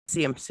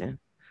See him soon.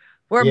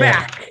 We're Yeah.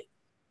 back.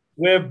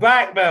 We're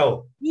back,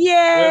 Mel. We're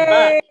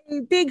Yay!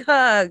 back. Big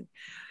hug.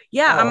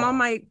 Yeah, Oh,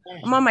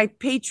 I'm on my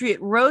Patriot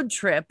road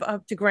trip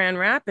up to Grand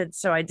Rapids,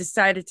 so I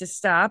decided to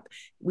stop.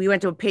 We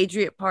went to a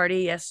Patriot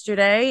party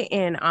yesterday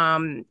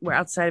and we're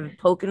outside of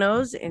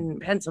Poconos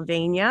in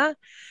Pennsylvania,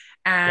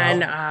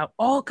 and wow.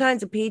 all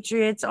kinds of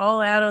patriots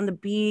all out on the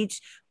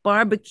beach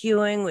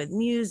barbecuing with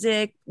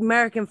music,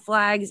 American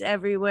flags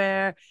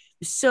everywhere. It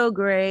was so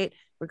great.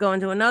 We're going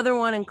to another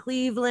one in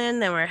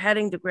Cleveland, then we're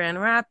heading to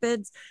Grand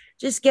Rapids,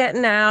 just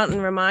getting out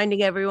and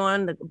reminding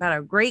everyone about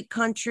our great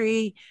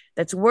country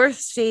that's worth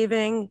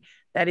saving,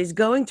 that is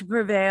going to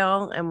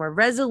prevail, and we're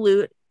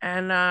resolute.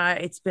 And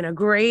it's been a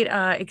great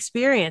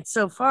experience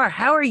so far.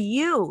 How are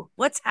you?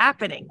 What's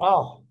happening?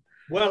 Oh,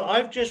 well,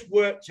 I've just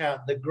worked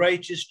out the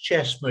greatest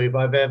chess move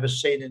I've ever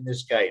seen in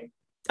this game,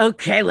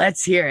 Okay,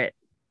 let's hear it.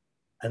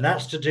 and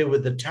that's to do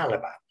with the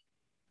Taliban.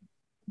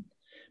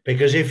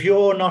 Because if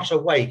you're not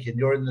awake and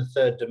you're in the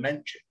third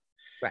dimension,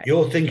 Right.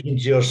 you're thinking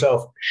to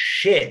yourself,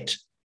 shit,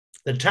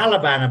 the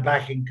Taliban are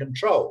back in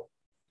control.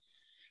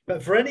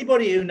 But for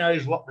anybody who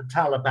knows what the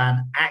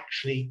Taliban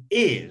actually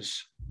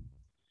is,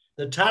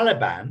 the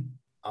Taliban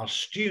are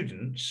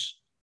students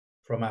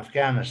from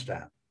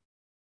Afghanistan.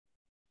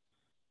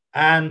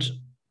 And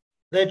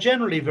they're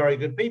generally very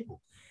good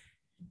people.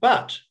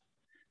 But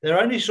their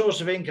only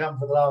source of income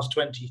for the last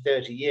 20,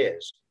 30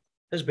 years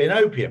has been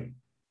opium.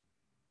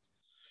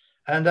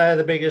 And they're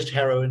the biggest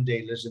heroin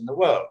dealers in the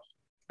world.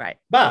 Right.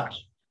 But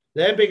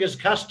their biggest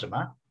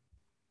customer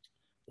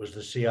was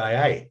the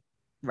CIA.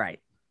 Right.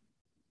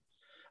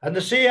 And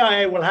the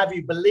CIA will have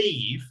you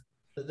believe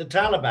that the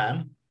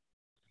Taliban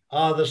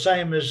are the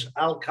same as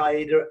Al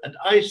Qaeda and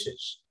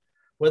ISIS.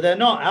 Well, they're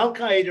not. Al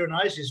Qaeda and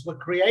ISIS were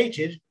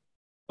created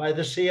by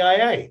the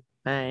CIA.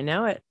 I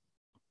know it.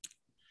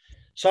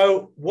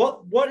 So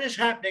what is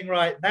happening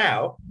right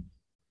now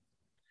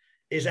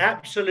is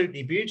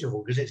absolutely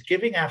beautiful because it's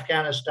giving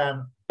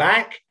Afghanistan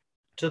back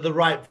to the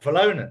rightful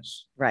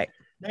owners. Right.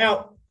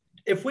 Now,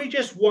 if we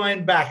just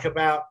wind back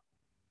about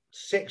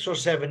 6 or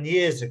 7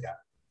 years ago,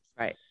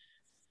 right,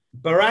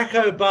 Barack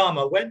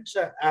Obama went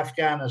to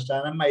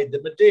Afghanistan and made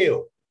them a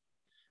deal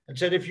and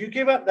said, if you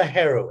give up the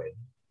heroin,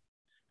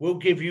 we'll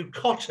give you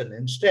cotton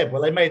instead.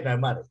 Well, they made no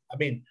money. I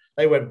mean,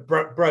 they went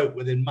broke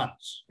within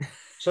months.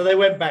 So they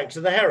went back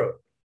to the heroin.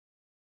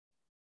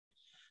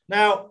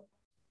 Now,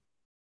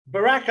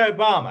 Barack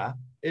Obama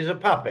is a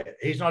puppet.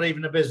 He's not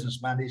even a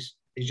businessman. He's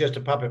just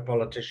a puppet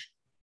politician.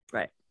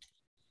 Right.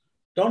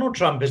 Donald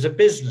Trump is a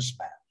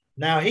businessman.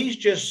 Now, he's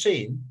just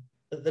seen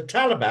that the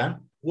Taliban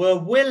were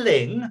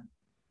willing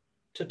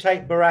to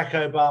take Barack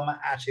Obama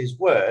at his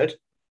word,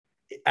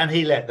 and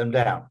he let them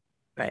down.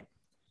 Right.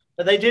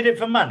 But they did it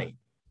for money.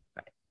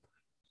 Right.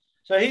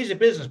 So he's a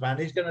businessman.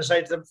 He's going to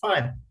say to them,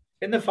 fine,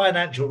 in the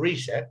financial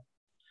reset,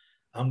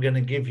 I'm going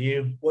to give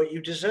you what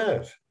you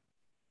deserve.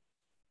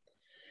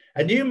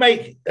 And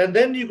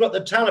then you've got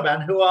the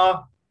Taliban, who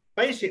are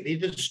basically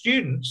the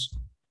students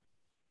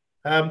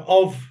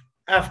of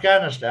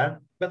Afghanistan,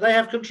 but they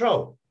have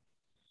control.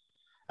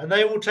 And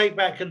they will take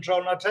back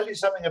control. And I'll tell you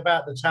something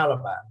about the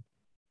Taliban.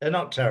 They're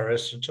not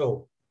terrorists at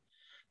all.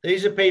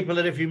 These are people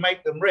that if you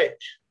make them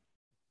rich,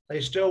 they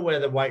still wear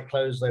the white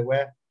clothes they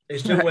wear. They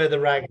still wear the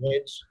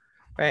ragheads.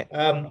 Right.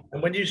 And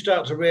when you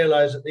start to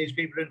realize that these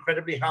people are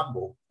incredibly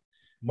humble,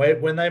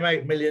 when they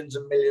make millions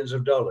and millions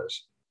of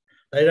dollars,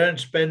 they don't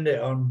spend it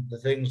on the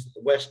things that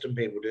the Western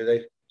people do.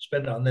 They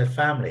spend it on their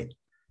family.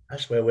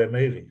 That's where we're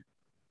moving.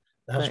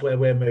 That's where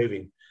we're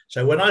moving.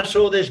 So when I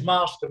saw this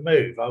master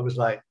move, I was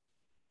like,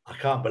 I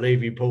can't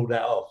believe you pulled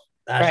that off.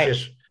 That's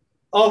just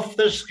off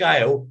the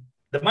scale.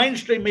 The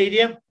mainstream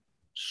media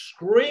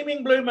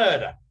screaming blue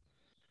murder.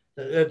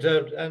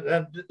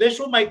 And this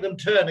will make them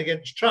turn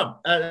against Trump,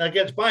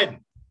 against Biden.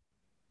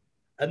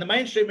 And the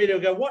mainstream media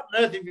will go, what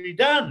on earth have you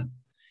done?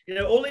 You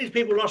know, all these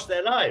people lost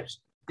their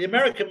lives. The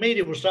American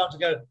media will start to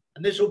go,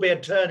 and this will be a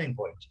turning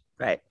point.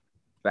 Right.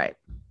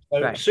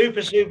 So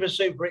super, super,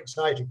 super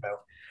exciting,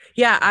 Mel.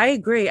 Yeah, I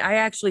agree. I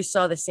actually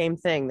saw the same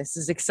thing. This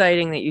is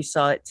exciting that you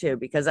saw it too,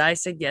 because I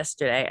said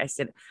yesterday,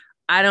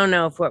 I don't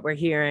know if what we're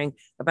hearing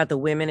about the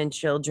women and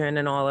children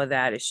and all of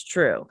that is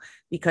true,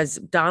 because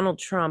Donald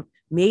Trump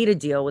made a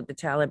deal with the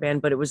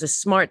Taliban, but it was a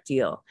smart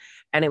deal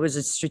and it was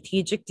a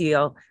strategic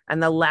deal.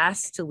 And the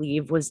last to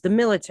leave was the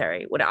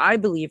military. What I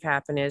believe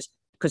happened is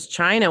because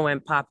China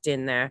popped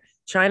in there,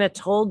 China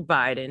told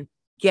Biden,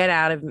 get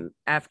out of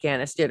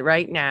Afghanistan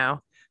right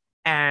now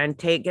and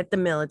get the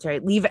military,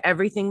 leave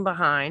everything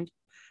behind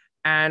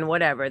and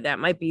whatever. That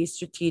might be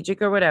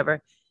strategic or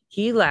whatever.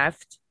 He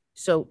left.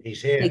 So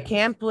he's here. They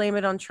can't blame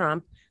it on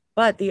Trump.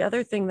 But the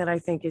other thing that I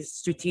think is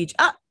strategic.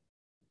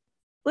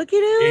 Look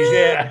at him. He's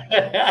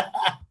here.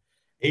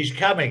 He's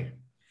coming.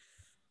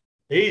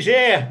 He's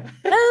here.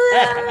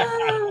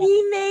 Hello.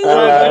 He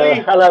made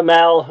it. Hello,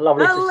 Mel.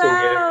 Lovely to see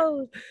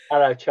you.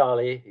 Hello,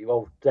 Charlie, you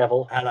old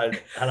devil. Hello,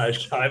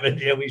 Simon.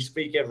 Yeah, we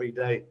speak every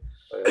day.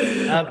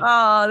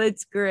 Oh,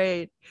 that's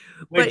great.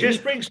 We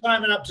just bring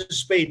Simon up to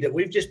speed that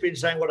we've just been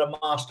saying what a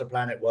master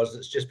plan it was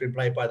that's just been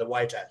played by the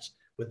White Hats.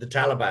 with the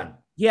Taliban.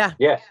 Yeah.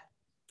 Yes.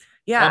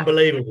 Yeah.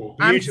 Unbelievable.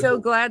 Beautiful. I'm so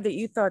glad that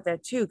you thought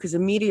that too, because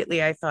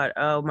immediately I thought,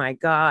 oh my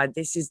God,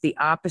 this is the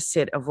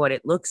opposite of what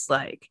it looks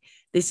like.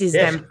 This is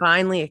Yes. them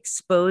finally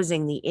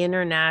exposing the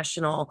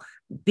international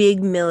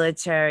big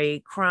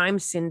military crime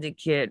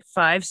syndicate,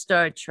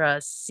 five-star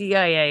trust,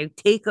 CIA,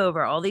 take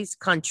over all these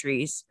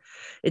countries.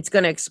 It's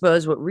going to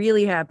expose what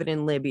really happened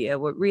in Libya,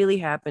 what really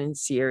happened in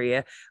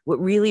Syria, what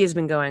really has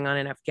been going on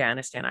in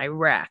Afghanistan,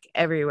 Iraq,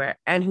 everywhere,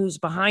 and who's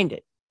behind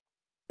it.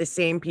 The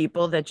same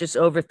people that just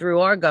overthrew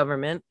our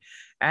government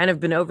and have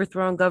been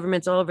overthrowing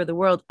governments all over the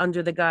world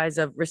under the guise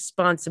of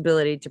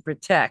responsibility to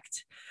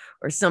protect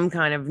or some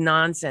kind of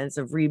nonsense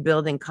of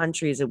rebuilding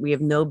countries that we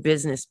have no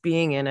business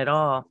being in at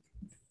all.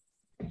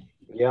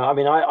 Yeah, I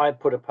mean, I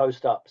put a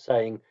post up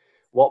saying,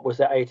 what was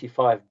the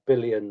 85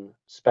 billion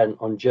spent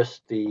on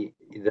just the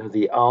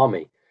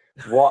army?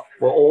 What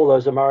were all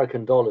those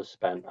American dollars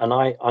spent? And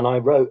I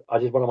wrote, I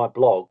did one of my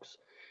blogs,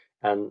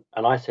 and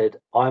I said,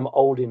 I'm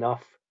old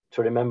enough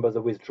to remember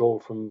the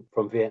withdrawal from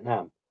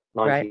Vietnam,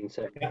 Right.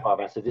 1975.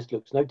 I said, this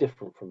looks no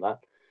different from that.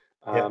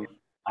 Yep.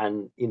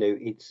 And you know,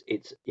 it's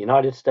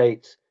United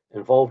States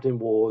involved in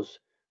wars,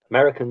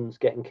 Americans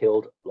getting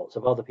killed, lots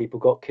of other people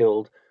got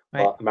killed,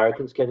 Right. but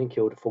Americans getting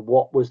killed for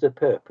what was the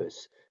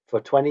purpose?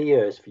 For 20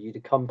 years for you to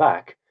come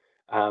back.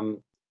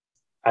 And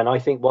I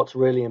think what's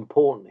really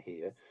important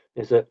here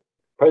is that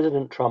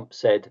President Trump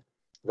said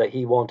that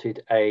he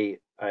wanted a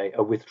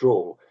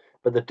withdrawal.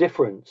 But the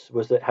difference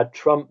was that had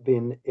Trump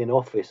been in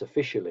office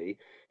officially,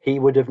 he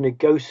would have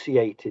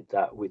negotiated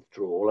that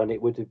withdrawal and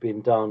it would have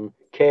been done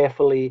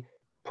carefully,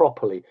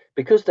 properly.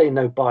 Because they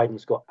know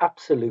Biden's got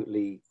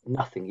absolutely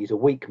nothing. He's a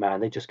weak man.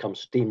 They just come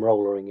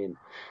steamrolling in.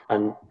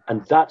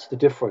 And that's the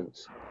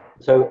difference.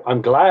 So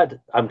I'm glad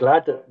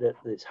that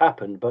it's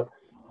happened, but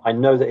I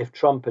know that if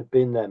Trump had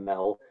been there,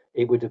 Mel,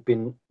 it would have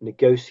been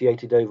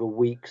negotiated over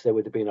weeks. There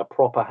would have been a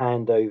proper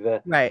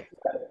handover. Right.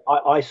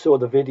 I saw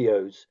the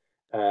videos,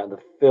 the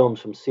films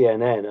from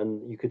CNN,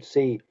 and you could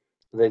see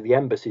the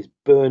embassies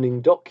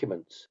burning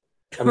documents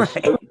and the Right.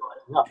 smoke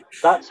rising up.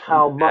 That's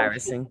how much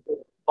Embarrassing.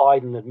 the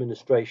Biden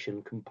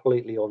administration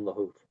completely on the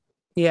hoof.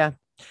 Yeah.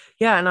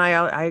 Yeah, and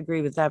I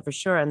agree with that for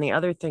sure. And the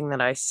other thing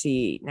that I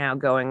see now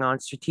going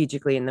on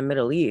strategically in the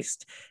Middle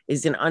East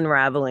is an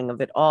unraveling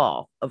of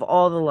all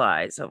the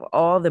lies, of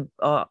all the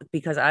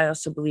because I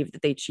also believe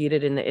that they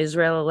cheated in the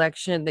Israel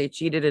election, they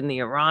cheated in the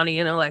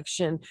Iranian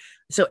election.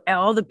 So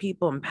all the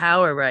people in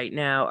power right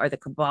now are the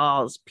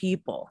cabal's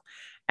people.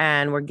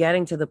 And we're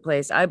getting to the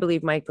place. I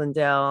believe Mike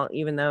Lindell,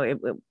 even though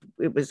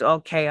it was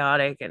all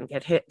chaotic and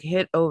get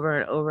hit over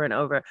and over and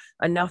over,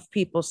 enough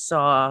people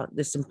saw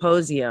the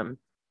symposium,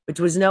 which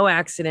was no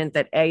accident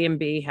that A and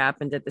B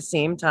happened at the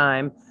same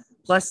time,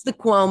 plus the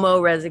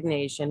Cuomo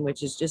resignation,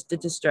 which is just a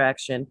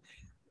distraction.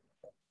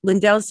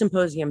 Lindell's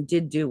symposium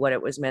did do what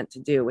it was meant to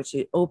do, which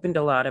it opened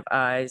a lot of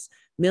eyes.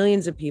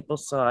 Millions of people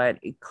saw it.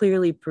 It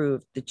clearly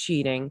proved the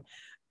cheating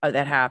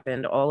that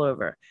happened all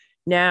over.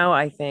 Now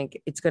I think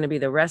it's going to be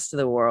the rest of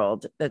the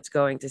world that's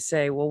going to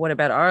say, well, what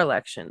about our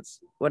elections?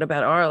 What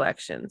about our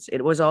elections?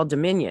 It was all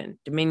Dominion.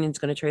 Dominion's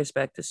going to trace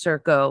back to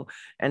Serco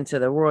and to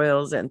the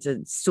Royals and to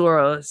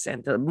Soros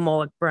and to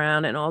Moloch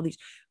Brown and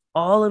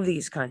all of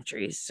these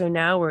countries. So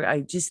now I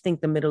just think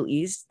the Middle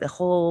East, the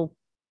whole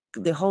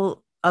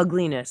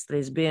ugliness that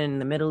has been in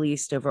the Middle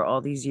East over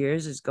all these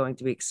years is going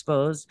to be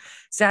exposed.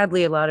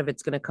 Sadly, a lot of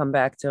it's going to come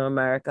back to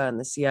America and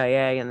the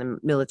CIA and the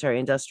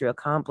military industrial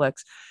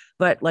complex.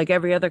 But like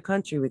every other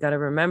country, we got to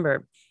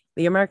remember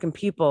the American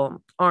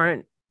people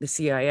aren't the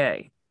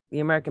CIA.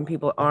 The American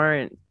people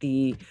aren't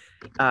these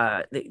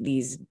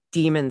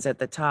demons at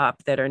the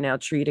top that are now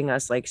treating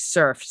us like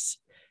serfs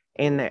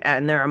and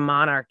they're a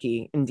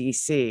monarchy in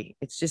DC.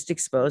 It's just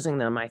exposing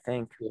them, I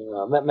think.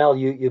 Yeah. Mel,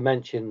 you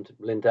mentioned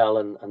Lindell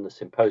and the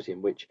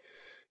symposium, which,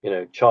 you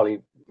know,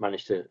 Charlie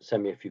managed to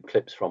send me a few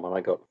clips from, and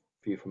I got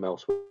a few from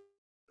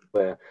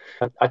elsewhere.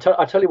 I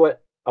tell you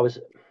what, I was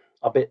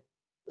a bit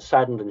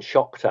saddened and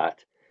shocked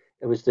at.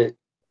 It was that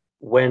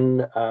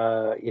when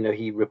you know,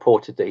 he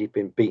reported that he'd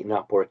been beaten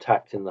up or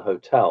attacked in the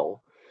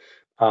hotel.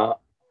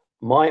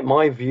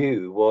 My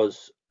view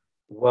was,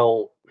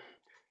 well,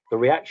 the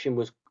reaction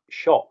was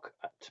shock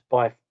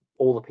by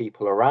all the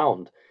people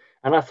around,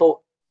 and I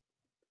thought,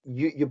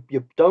 you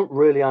don't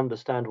really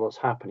understand what's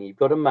happening. You've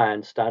got a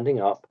man standing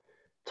up,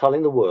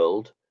 telling the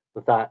world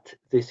that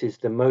this is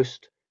the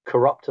most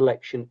corrupt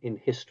election in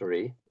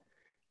history.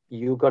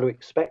 You've got to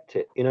expect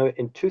it. You know,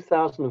 in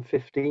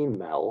 2015,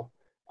 Mel,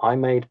 I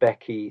made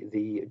Becky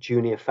the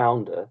junior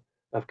founder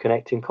of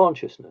Connecting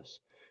Consciousness.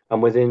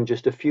 And within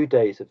just a few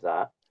days of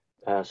that,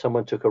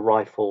 someone took a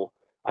rifle.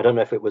 I don't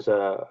know if it was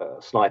a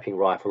sniping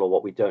rifle or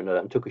what, we don't know,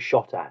 and took a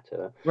shot at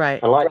her.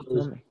 Right. And like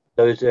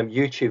those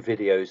YouTube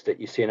videos that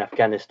you see in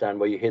Afghanistan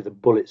where you hear the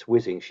bullets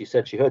whizzing, she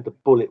said she heard the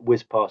bullet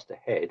whiz past her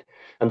head,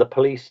 and the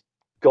police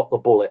got the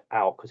bullet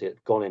out because it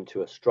had gone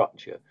into a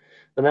structure.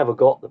 They never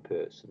got the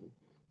person.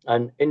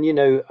 And you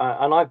know,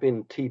 and I've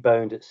been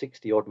T-boned at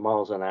 60 odd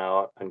miles an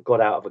hour and got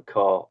out of a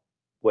car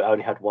where it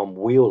only had one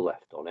wheel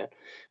left on it.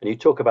 And you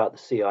talk about the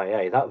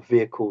CIA, that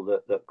vehicle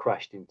that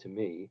crashed into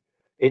me,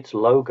 its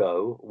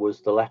logo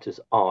was the letters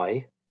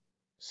ICU.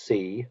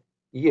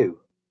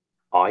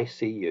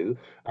 ICU.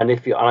 And I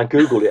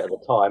Googled it at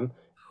the time,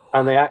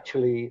 and they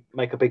actually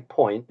make a big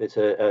point. It's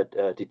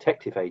a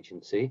detective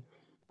agency,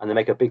 and they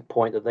make a big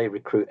point that they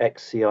recruit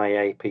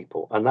ex-CIA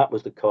people. And that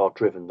was the car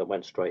driven that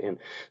went straight in.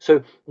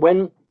 So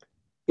when,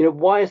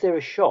 why is there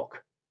a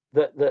shock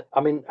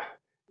I mean,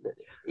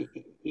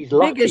 he's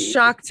lucky. Biggest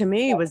shock to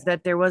me was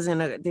that there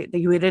wasn't we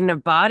didn't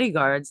have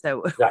bodyguards that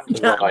would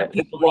let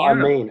people what I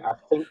mean. I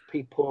think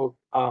people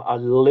are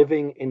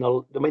living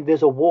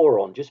there's a war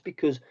on. Just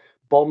because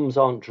bombs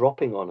aren't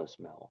dropping on us,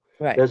 Mel,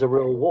 right. There's a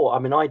real war. I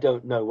mean, I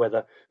don't know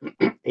whether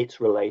it's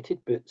related,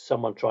 but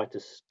someone tried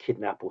to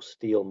kidnap or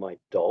steal my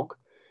dog.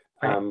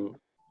 Right.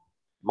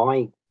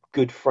 My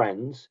good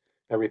friends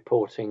are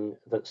reporting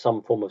that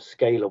some form of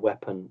scalar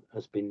weapon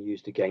has been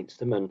used against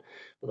them. And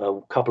a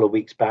couple of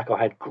weeks back, I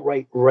had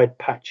great red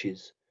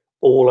patches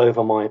all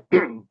over my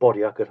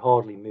body. I could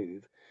hardly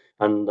move.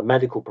 And the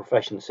medical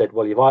profession said,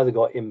 well, you've either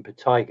got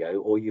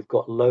impetigo or you've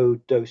got low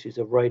doses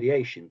of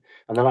radiation.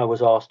 And then I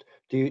was asked,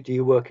 do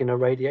you work in a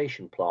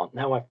radiation plant?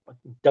 Now I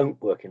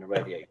don't work in a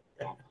radiation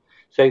plant.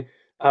 So,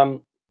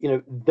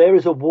 there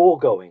is a war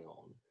going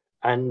on.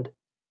 And,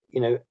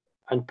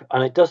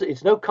 and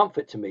it's no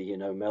comfort to me,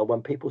 Mel,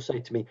 when people say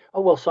to me,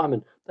 oh, well,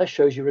 Simon, that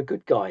shows you're a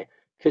good guy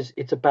because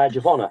it's a badge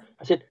of honor.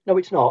 I said, no,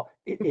 it's not.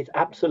 It's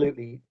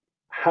absolutely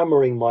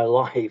hammering my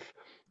life.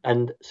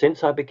 And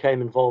since I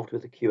became involved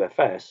with the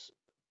QFS,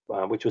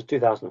 which was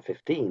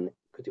 2015,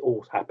 because it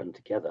all happened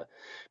together,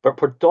 but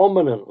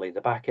predominantly the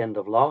back end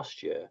of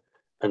last year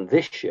and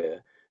this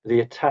year,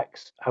 the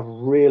attacks have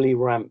really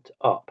ramped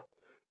up.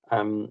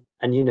 And,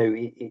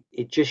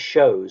 it just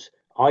shows,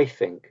 I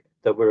think,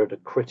 that we're at a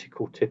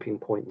critical tipping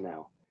point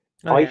now.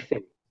 Oh, yeah. I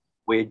think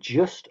we're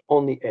just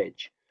on the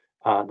edge.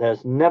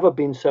 There's never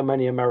been so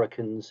many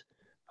Americans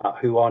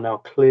who are now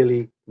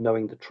clearly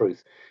knowing the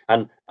truth.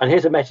 And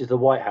here's a message to the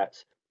White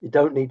Hats. You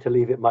don't need to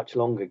leave it much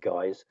longer,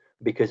 guys,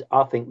 because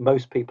I think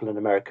most people in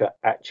America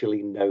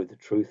actually know the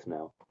truth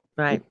now.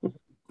 Right.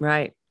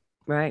 I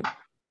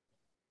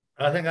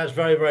think that's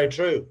very, very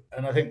true.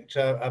 And I think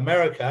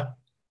America,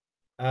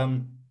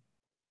 100%,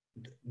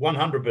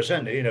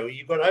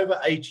 you've got over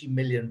 80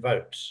 million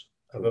votes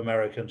of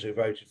Americans who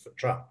voted for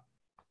Trump.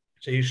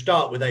 So you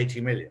start with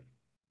 80 million.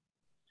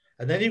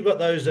 And then you've got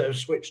those that have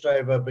switched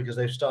over because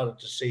they've started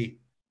to see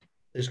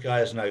this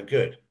guy is no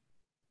good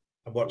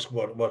and what's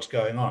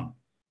going on.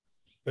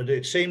 But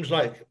it seems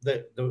like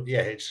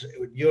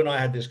you and I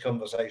had this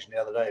conversation the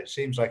other day. It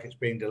seems like it's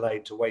being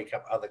delayed to wake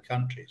up other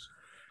countries.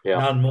 Yeah.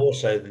 None more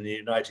so than the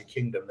United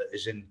Kingdom that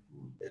is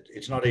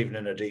it's not even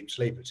in a deep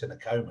sleep, it's in a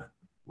coma.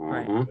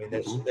 Right. I mean,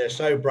 they're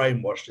so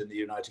brainwashed in the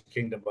United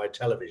Kingdom by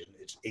television.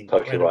 It's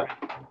incredible.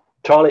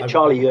 Totally right.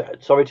 Charlie,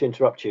 sorry to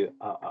interrupt you.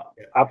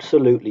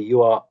 Absolutely,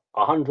 you are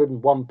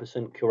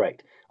 101%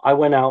 correct. I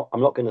went out,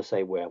 I'm not going to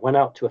say where, I went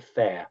out to a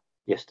fair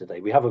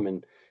yesterday. We have them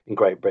in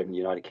Great Britain,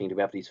 United Kingdom,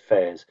 we have these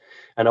fairs.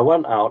 And I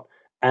went out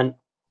and,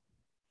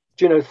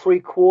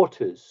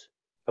 3/4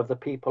 of the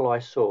people I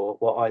saw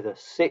were either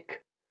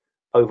sick,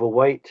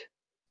 overweight,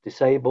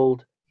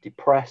 disabled,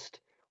 depressed.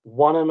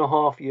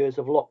 1.5 years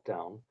of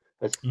lockdown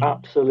has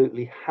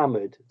absolutely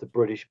hammered the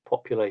British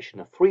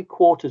population.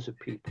 3/4 of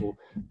people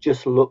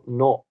just look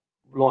not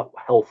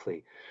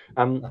healthy.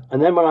 And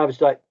then when I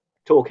was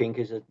talking,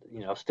 because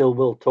I still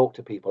will talk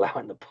to people out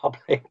in the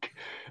public,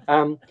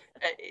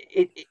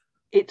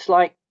 it's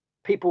like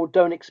people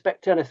don't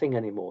expect anything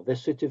anymore. They're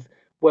sort of,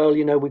 well,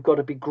 we've got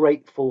to be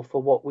grateful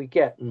for what we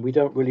get, and we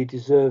don't really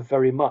deserve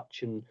very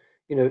much. And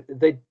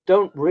they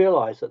don't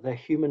realize that they're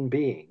human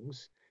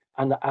beings,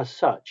 and that as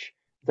such,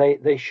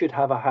 they should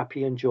have a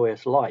happy and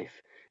joyous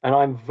life. And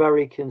I'm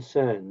very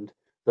concerned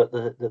that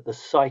the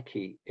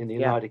psyche in the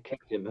United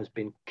Kingdom has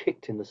been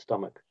kicked in the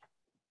stomach.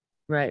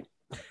 Right.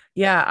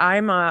 Yeah,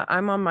 I'm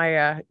on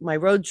my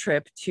road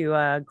trip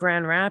to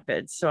Grand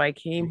Rapids. So I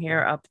came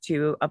here up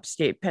to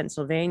upstate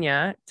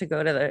Pennsylvania to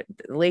go to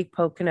the Lake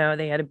Pocono.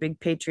 They had a big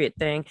Patriot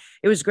thing.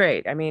 It was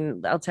great. I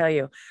mean, I'll tell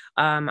you,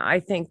 I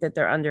think that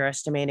they're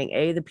underestimating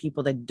the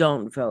people that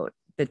don't vote,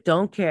 that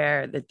don't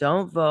care, that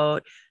don't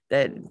vote,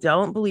 that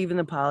don't believe in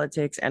the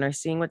politics and are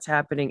seeing what's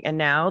happening. And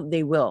now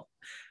they will.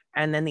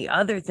 And then the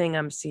other thing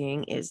I'm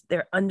seeing is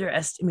they're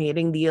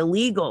underestimating the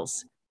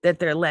illegals that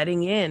they're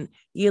letting in.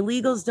 The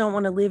illegals don't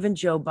want to live in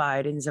Joe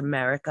Biden's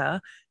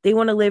America. They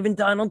want to live in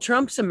Donald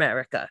Trump's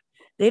America.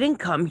 They didn't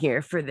come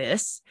here for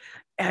this.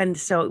 And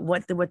so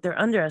what they're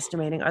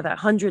underestimating are the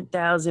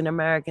 100,000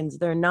 Americans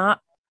they're not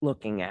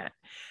looking at.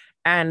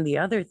 And the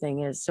other thing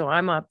is, so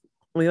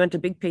we went to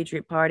big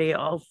Patriot party,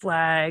 all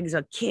flags,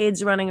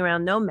 kids running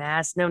around, no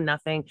mask, no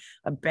nothing,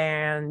 a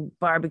band,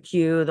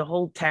 barbecue, the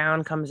whole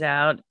town comes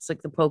out. It's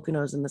like the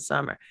Poconos in the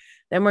summer.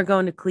 Then we're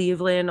going to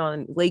Cleveland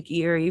on Lake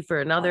Erie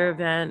for another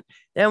event.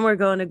 Then we're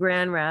going to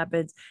Grand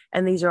Rapids.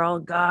 And these are all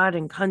God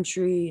and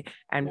country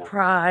and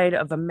pride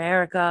of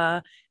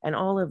America and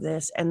all of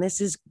this. And this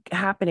is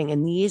happening.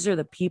 And these are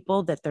the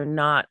people that they're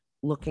not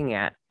looking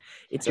at.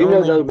 It's Do you know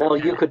only though, Mel,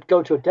 you could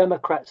go to a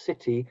Democrat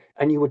city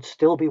and you would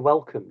still be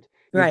welcomed.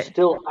 You'd right.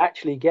 still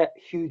actually get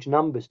huge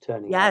numbers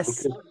turning out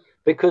Yes,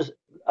 because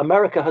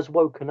America has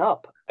woken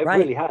up. It right.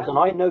 really has. And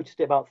I noticed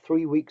it about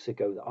 3 weeks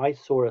ago that I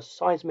saw a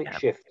seismic Yeah,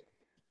 shift.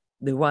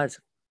 there was.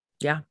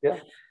 Yeah. Yeah.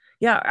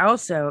 Yeah.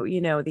 Also,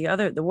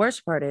 the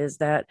worst part is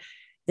that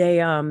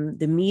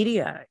the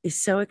media is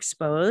so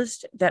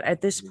exposed that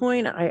at this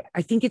point,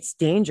 I think it's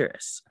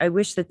dangerous. I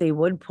wish that they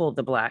would pull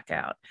the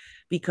blackout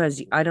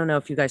because I don't know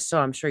if you guys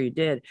saw, I'm sure you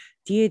did.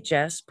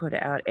 DHS put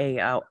out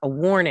a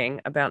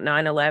warning about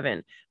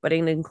 9/11, but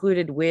it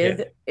included Yeah.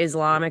 with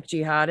Islamic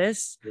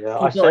jihadists, Yeah.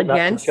 I people sent that to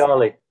against,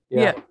 Charlie.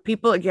 yeah, Yeah.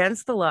 people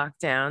against the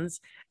lockdowns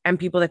and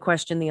people that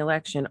question the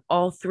election,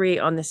 all three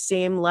on the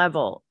same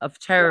level of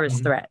Yeah.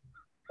 terrorist threat.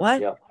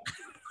 What? Yeah.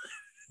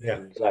 Yeah.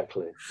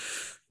 Exactly.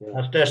 Yeah.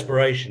 That's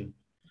desperation.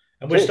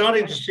 And It we're is.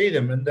 starting to see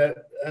them.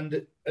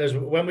 And as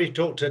when we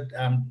talked to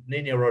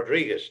Nino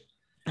Rodriguez,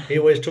 he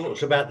always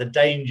talks about the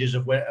dangers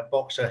of a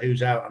boxer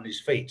who's out on his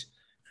feet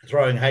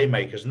throwing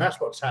haymakers, and that's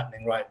what's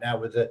happening right now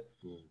with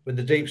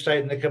the deep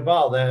state and the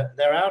cabal.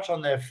 They're out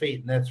on their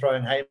feet and they're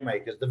throwing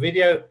haymakers. The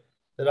video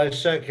that I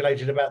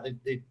circulated about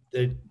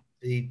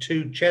the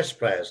two chess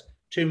players,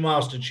 two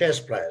master chess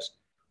players,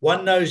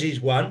 one knows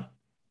he's won,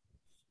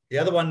 the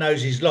other one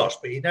knows he's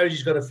lost, but he knows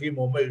he's got a few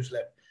more moves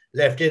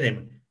left in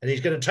him, and he's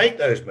going to take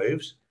those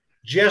moves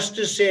just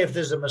to see if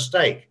there's a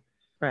mistake.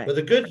 Right. But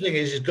the good thing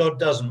is God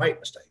doesn't make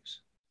mistakes.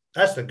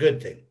 That's the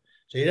good thing.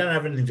 So you don't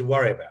have anything to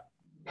worry about.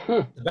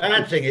 The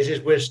bad thing is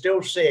we're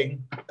still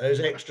seeing those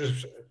extra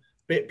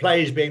bit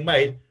plays being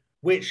made,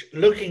 which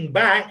looking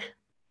back,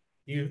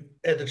 you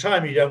at the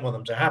time you don't want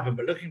them to happen,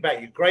 but looking back,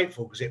 you're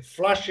grateful because it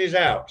flushes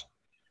out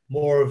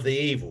more of the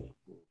evil.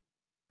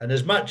 And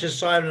as much as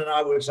Simon and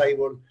I would say,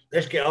 well,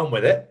 let's get on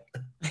with it.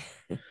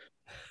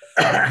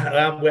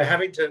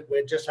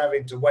 We're just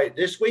having to wait.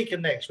 This week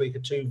and next week are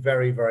two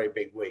very, very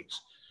big weeks.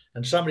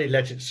 And somebody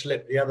let it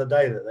slip the other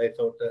day that they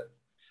thought that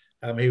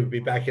he would be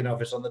back in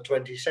office on the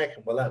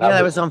 22nd. Well,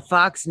 that was on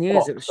Fox News.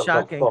 Fox, it was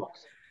shocking.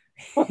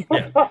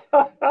 Yeah.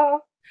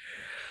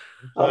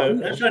 So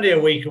that's only a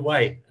week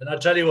away. And I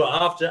tell you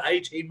what, after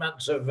 18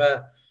 months of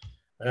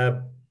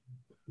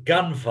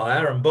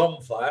gunfire and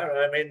bonfire,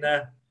 I mean,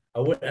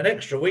 an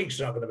extra week's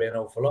not going to be an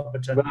awful lot.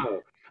 But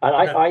no. And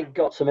I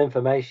got some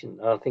information,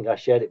 and I think I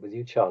shared it with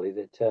you, Charlie,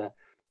 that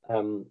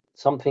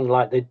something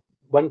like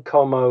when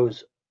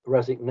Cuomo's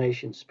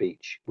resignation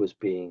speech was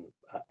being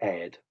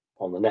aired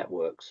on the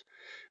networks,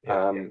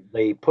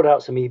 they put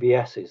out some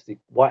EBSs. The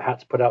White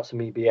Hats put out some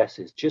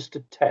EBSs just to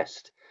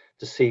test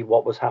to see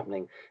what was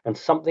happening, and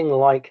something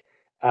like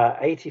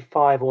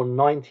 85 or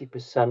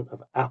 90%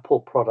 of Apple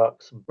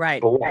products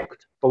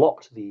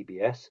blocked the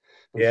EBS,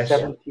 and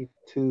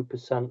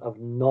 72% of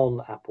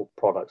non-Apple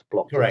products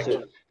blocked Correct. it.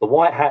 So the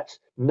White Hats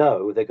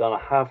know they're going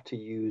to have to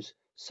use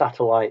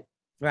satellite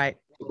to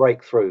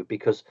break through,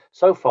 because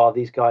so far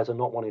these guys are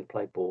not wanting to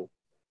play ball.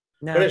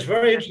 No. But it's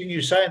very interesting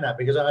you saying that,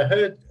 because I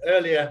heard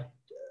earlier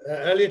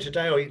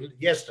today or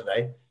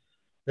yesterday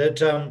that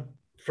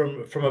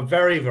from a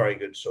very, very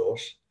good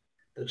source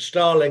that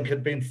Starlink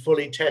had been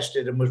fully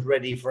tested and was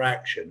ready for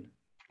action.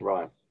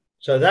 Right.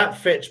 So that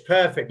fits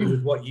perfectly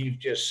with what you've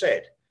just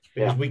said,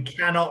 because we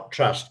cannot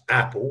trust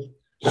Apple,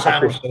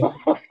 Samsung,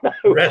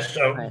 the rest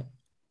of them. Right.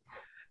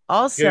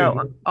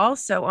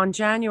 Also on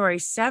January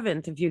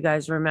 7th, if you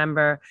guys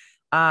remember,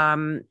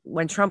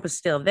 when Trump was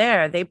still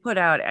there, they put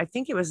out, I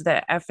think it was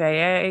the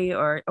FAA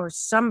or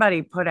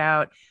somebody put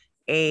out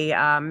a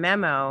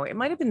memo, it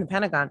might have been the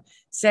Pentagon,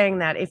 saying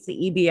that if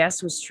the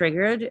EBS was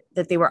triggered,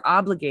 that they were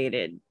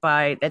obligated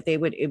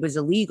it was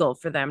illegal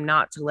for them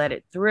not to let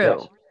it through.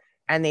 Yes.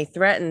 And they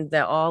threatened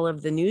that all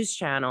of the news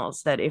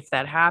channels that if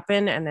that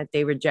happened and that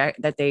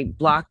they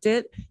blocked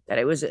it, that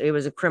it was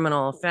a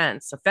criminal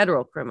offense, a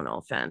federal criminal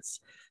offense.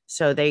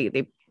 So they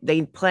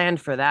planned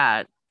for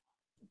that.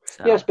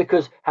 So. Yes,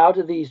 because how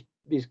do these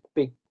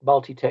big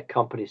multi-tech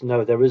companies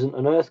know there isn't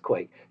an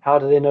earthquake? How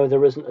do they know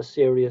there isn't a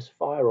serious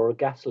fire or a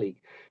gas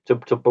leak? To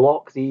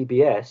block the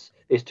EBS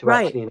is to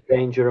actually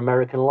endanger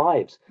American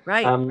lives.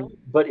 Right.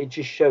 But it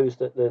just shows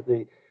that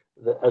the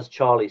as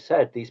Charlie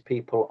said, these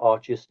people are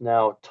just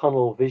now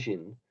tunnel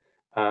vision,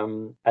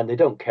 and they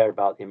don't care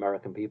about the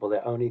American people. They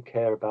only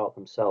care about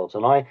themselves.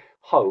 And I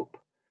hope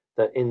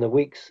that in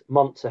the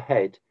months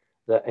ahead,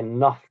 that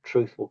enough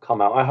truth will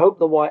come out. I hope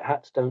the White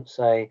Hats don't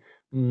say,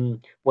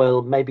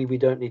 well, maybe we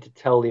don't need to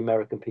tell the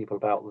American people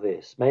about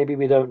this. Maybe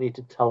we don't need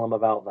to tell them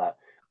about that.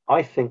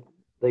 I think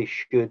they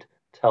should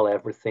tell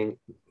everything.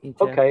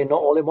 Okay,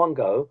 not all in one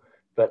go,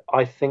 but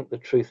I think the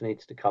truth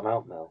needs to come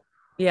out, Mel.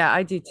 Yeah,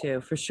 I do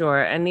too, for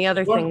sure. And the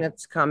other thing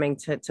that's coming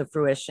to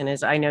fruition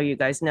is, I know you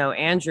guys know,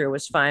 Andrew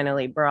was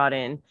finally brought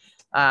in,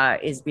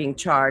 is being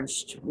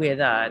charged with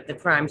the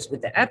crimes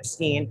with the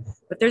Epstein,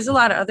 but there's a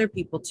lot of other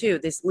people too.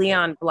 This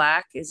Leon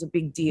Black is a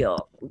big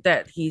deal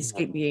that he's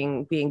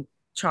being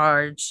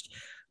charged.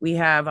 We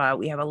have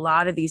a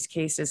lot of these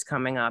cases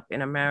coming up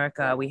in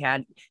America. We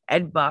had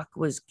Ed Buck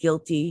was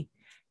guilty.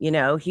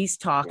 He's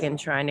talking,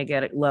 trying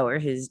to lower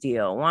his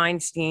deal.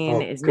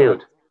 Weinstein is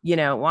good.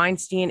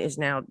 Weinstein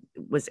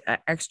was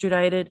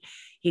extradited.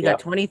 He got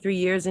 23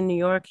 years in New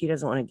York. He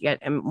doesn't want to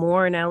get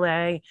more in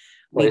LA.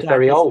 Well, he's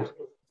very old.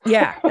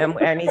 Yeah,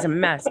 and he's a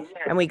mess.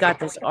 And we got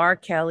this R.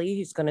 Kelly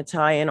who's going to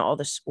tie in all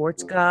the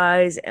sports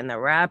guys and the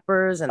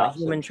rappers and the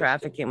human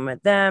trafficking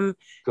with them.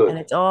 Good. And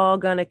it's all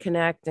going to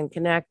connect and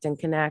connect and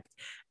connect.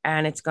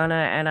 And it's going to,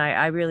 and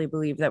I really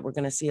believe that we're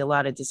going to see a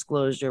lot of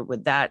disclosure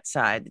with that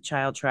side, the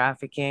child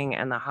trafficking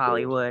and the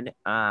Hollywood.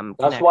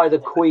 That's why the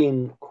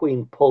Queen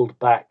pulled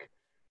back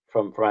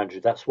from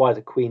Andrew. That's why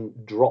the Queen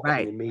dropped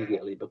him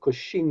immediately, because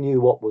she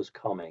knew what was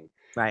coming.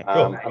 Right.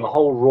 And the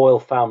whole royal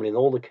family and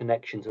all the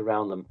connections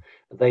around them,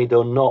 they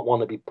do not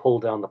want to be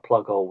pulled down the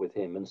plug hole with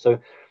him. And so,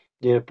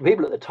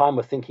 people at the time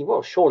were thinking,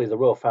 well, surely the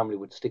royal family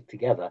would stick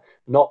together,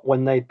 not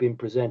when they've been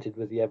presented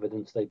with the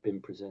evidence they've been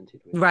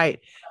presented with.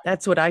 Right.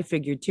 That's what I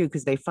figured too,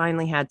 because they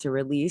finally had to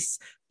release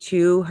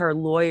to her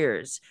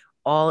lawyers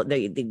all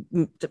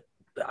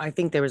I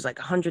think there was like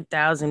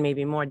 100,000,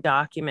 maybe more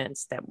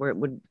documents that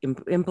would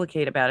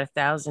implicate about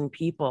 1,000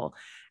 people.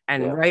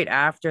 And right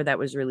after that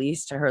was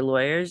released to her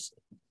lawyers,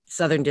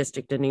 Southern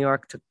District of New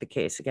York took the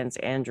case against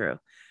Andrew.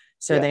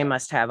 So they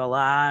must have a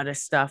lot of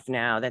stuff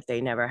now that they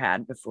never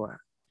had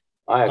before.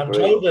 I'm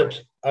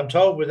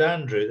told with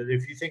Andrew that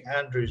if you think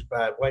Andrew's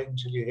bad, wait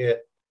until you hear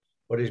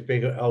what his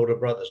big older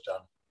brother's done.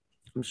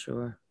 I'm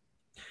sure.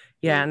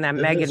 Yeah, and that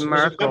Meghan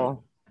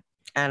Markle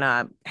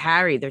and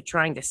Harry, they're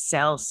trying to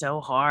sell so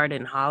hard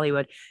in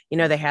Hollywood.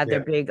 They had their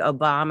big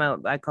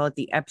Obama, I call it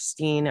the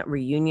Epstein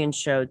reunion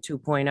show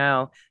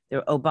 2.0,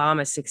 their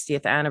Obama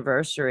 60th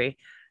anniversary.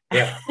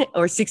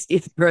 Or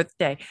 60th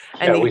birthday.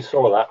 And we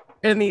saw that.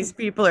 And these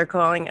people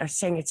are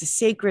saying it's a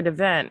sacred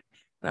event.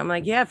 And I'm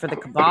like, for the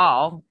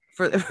cabal,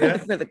 for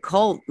the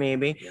cult,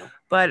 maybe. Yeah.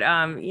 But,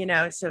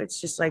 so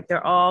it's just like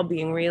they're all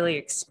being really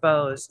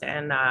exposed.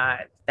 And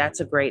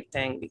that's a great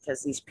thing,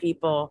 because these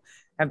people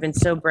have been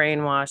so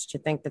brainwashed to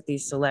think that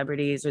these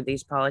celebrities or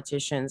these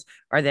politicians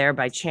are there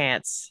by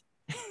chance.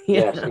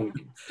 Yes.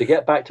 To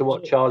get back to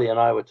what Charlie and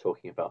I were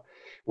talking about,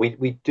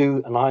 we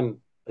do, and I'm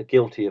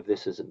guilty of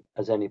this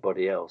as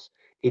anybody else.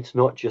 It's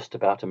not just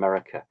about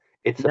America.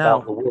 It's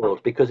about the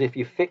world, because if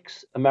you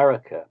fix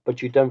America,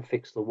 but you don't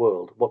fix the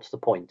world, what's the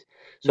point?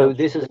 So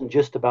this isn't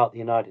just about the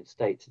United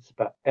States. It's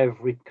about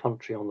every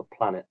country on the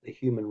planet, the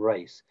human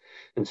race.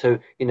 And so,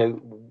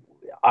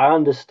 I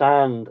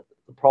understand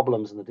the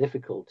problems and the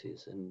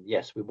difficulties. And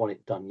yes, we want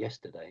it done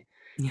yesterday.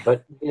 Yeah.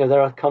 But,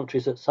 there are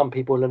countries that some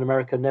people in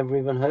America never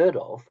even heard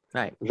of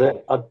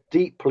that are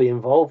deeply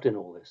involved in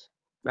all this.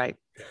 Right.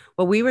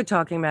 Well, we were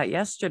talking about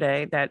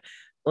yesterday that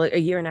a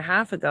year and a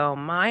half ago,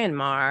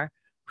 Myanmar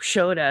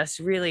showed us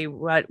really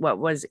what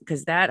was,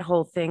 because that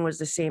whole thing was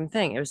the same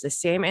thing. It was the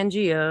same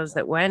NGOs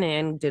that went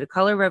in, did a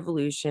color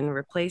revolution,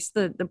 replaced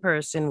the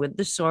person with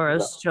the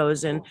Soros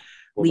chosen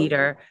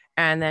leader,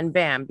 and then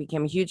bam,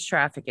 became huge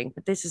trafficking.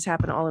 But this has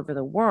happened all over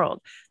the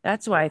world.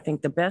 That's why I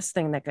think the best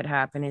thing that could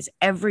happen is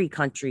every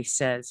country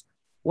says,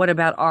 what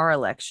about our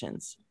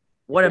elections?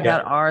 What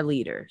about our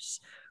leaders?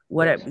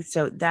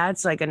 So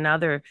that's like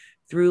another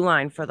through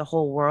line for the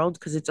whole world,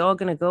 because it's all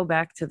going to go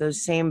back to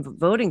those same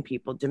voting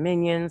people,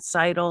 Dominion,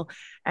 Seidel.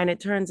 And it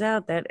turns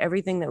out that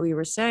everything that we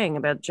were saying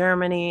about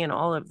Germany and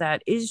all of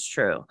that is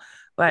true.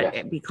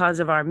 But because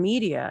of our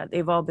media,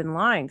 they've all been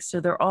lying. So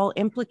they're all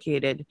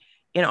implicated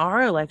in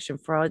our election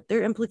fraud.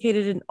 They're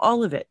implicated in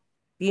all of it,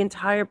 the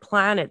entire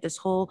planet,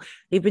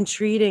 they've been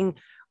treating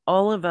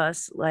all of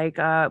us like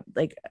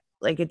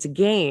it's a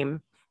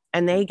game.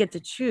 And they get to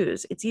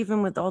choose. It's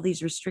even with all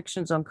these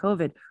restrictions on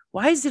COVID.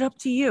 Why is it up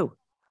to you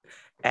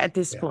at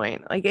this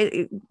point? Like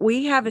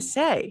we have a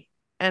say.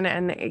 And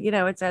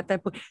it's at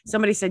that point.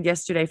 Somebody said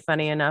yesterday,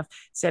 funny enough,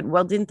 said,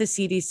 well, didn't the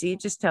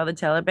CDC just tell the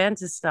Taliban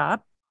to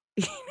stop?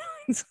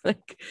 It's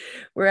like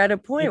we're at a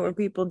point where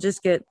people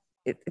just get,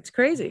 it's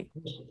crazy.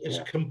 It's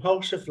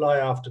compulsive lie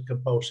after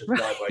compulsive lie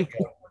by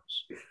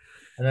governments.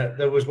 And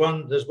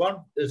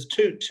there's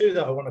two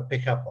that I want to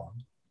pick up on.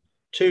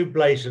 Two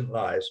blatant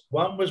lies.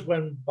 One was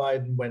when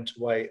Biden went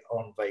away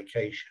on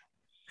vacation.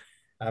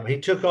 He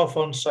took off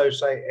on, say,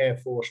 Air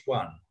Force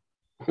One.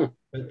 But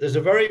there's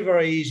a very,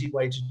 very easy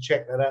way to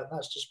check that out, and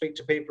that's to speak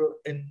to people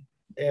in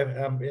air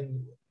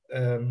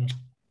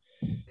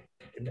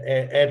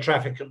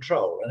traffic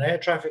control. And air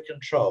traffic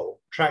control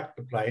tracked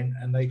the plane,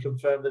 and they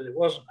confirmed that it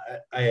wasn't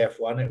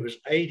AF1, it was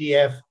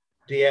ADF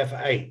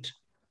DF8.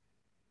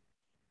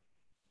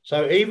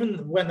 So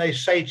even when they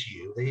say to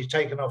you that he's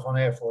taken off on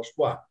Air Force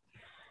One,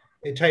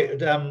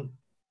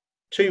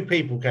 two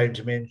people came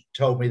to me and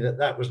told me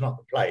that was not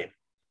the plane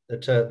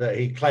that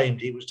he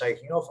claimed he was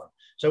taking off on.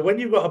 So when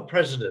you've got a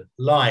president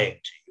lying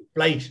to you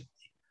blatantly,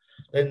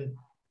 then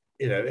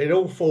it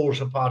all falls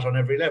apart on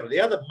every level.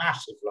 The other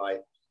massive lie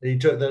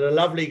that a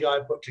lovely guy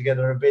put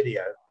together a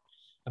video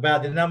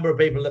about the number of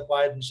people that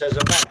Biden says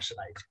are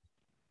vaccinated,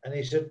 and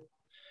he said,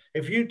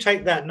 if you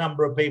take that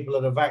number of people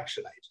that are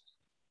vaccinated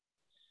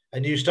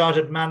and you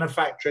started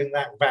manufacturing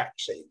that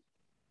vaccine,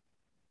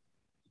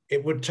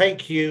 it would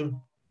take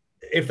you,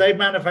 if they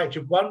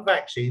manufactured one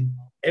vaccine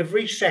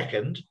every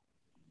second,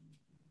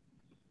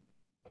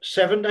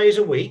 7 days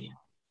a week,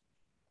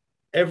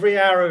 every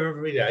hour of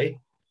every day,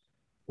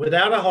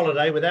 without a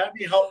holiday, without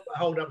any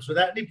hold-ups,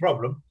 without any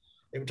problem,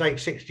 it would take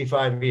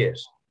 65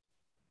 years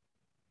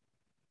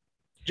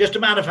just to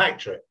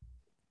manufacture it.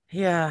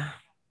 Yeah.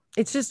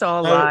 It's just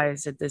all So,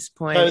 lies at this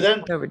point. so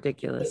It's so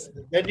ridiculous.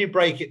 then you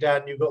break it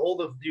down. You've got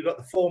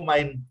the four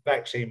main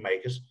vaccine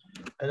makers,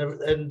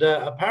 and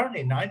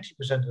apparently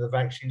 90% of the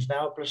vaccines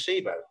now are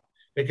placebo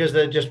because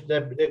they're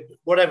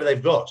whatever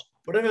they've got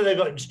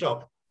in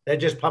stock, they're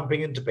just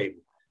pumping into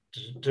people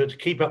to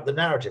keep up the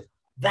narrative.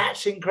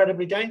 That's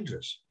incredibly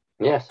dangerous.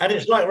 Yes. And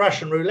it's like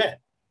Russian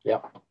roulette. Yeah.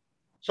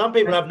 Some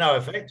people have no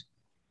effect.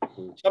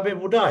 Some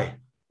people die.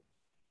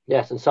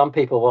 Yes, and some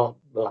people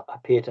will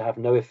appear to have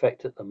no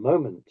effect at the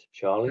moment,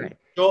 Charlie. Right.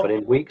 Sure. But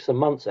in weeks and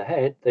months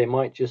ahead, they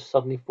might just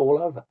suddenly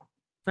fall over.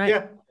 Right.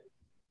 Yeah.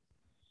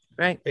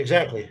 Right.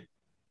 Exactly.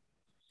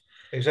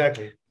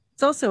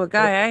 It's also a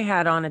guy I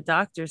had on, a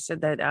doctor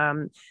said that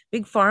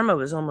Big Pharma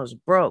was almost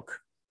broke,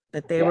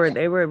 that they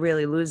were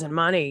really losing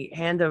money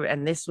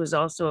and this was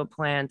also a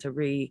plan to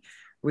re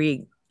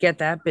get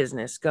that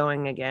business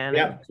going again.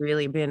 Yeah. It's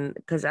really been,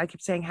 because I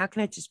kept saying, how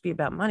can it just be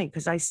about money?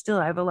 Because I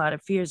have a lot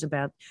of fears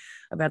about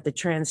the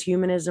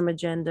transhumanism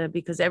agenda,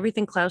 because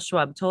everything Klaus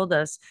Schwab told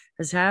us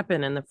has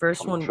happened. And the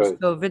first one was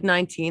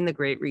COVID-19, the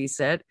Great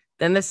Reset,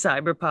 then the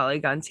Cyber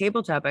Polygon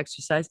tabletop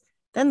exercise,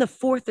 then the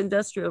fourth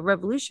industrial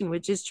revolution,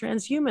 which is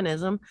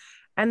transhumanism.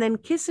 And then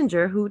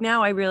Kissinger, who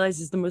now I realize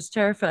is the most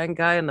terrifying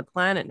guy on the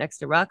planet next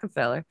to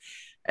Rockefeller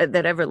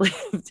that ever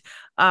lived.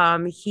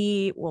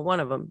 One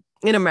of them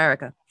in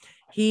America.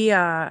 He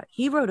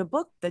wrote a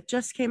book that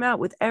just came out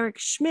with Eric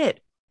Schmidt,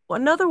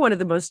 another one of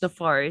the most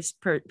nefarious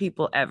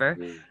people ever,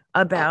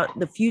 about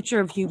the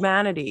future of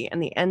humanity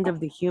and the end of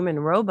the human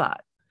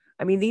robot.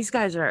 I mean, these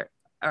guys are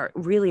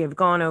really have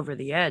gone over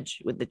the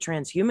edge with the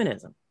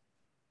transhumanism.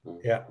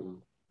 Yeah.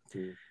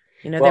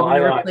 They want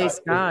to replace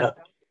God.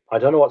 I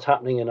don't know what's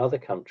happening in other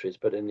countries,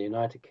 but in the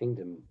United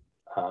Kingdom,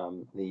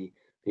 the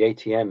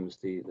ATMs,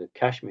 the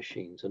cash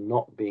machines are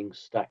not being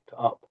stacked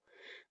up.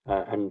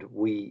 And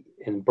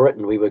in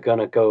Britain, we were going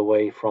to go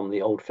away from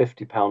the old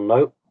 £50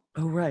 note.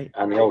 Oh, right.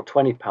 And the old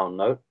 £20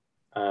 note.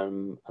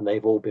 And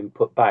they've all been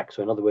put back.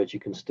 So in other words, you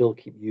can still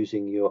keep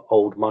using your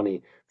old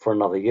money for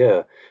another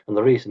year. And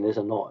the reason is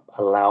they're not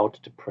allowed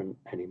to print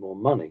any more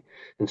money.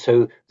 And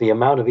so the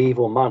amount of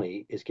evil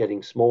money is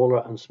getting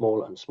smaller and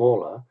smaller and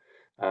smaller.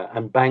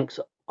 And banks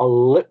are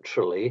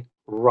literally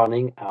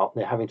running out.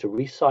 They're having to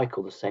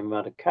recycle the same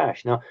amount of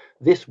cash. Now,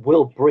 this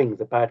will bring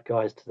the bad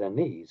guys to their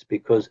knees,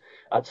 because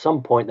at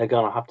some point they're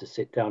going to have to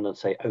sit down and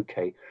say,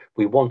 okay,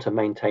 we want to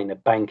maintain a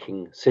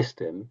banking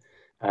system.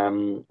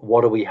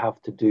 What do we have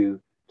to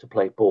do to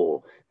play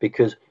ball?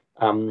 Because,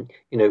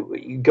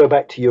 you go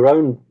back to your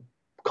own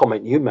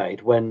comment you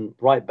made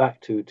right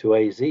back to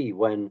AZ,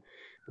 when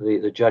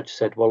the judge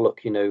said, well,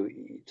 look,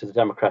 to the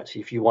Democrats,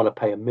 if you want to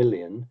pay $1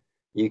 million,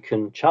 you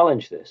can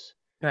challenge this.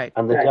 Right.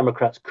 And the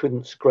Democrats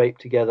couldn't scrape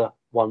together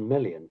 1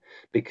 million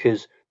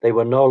because they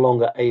were no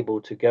longer able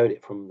to get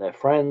it from their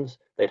friends.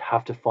 They'd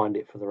have to find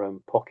it for their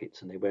own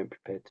pockets, and they weren't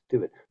prepared to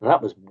do it. And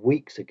that was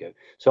weeks ago.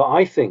 So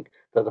I think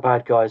that the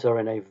bad guys are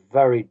in a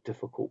very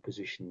difficult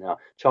position now.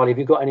 Charlie, have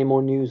you got any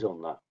more news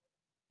on that?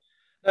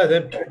 No,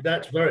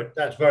 that's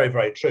very,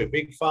 very true.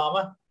 Big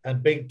Pharma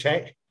and big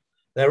tech,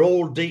 they're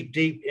all deep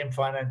in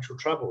financial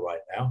trouble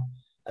right now,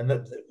 and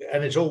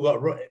it's all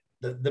got.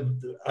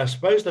 I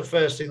suppose the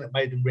first thing that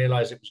made them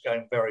realize it was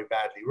going very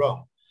badly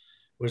wrong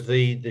was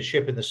the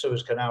ship in the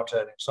Suez Canal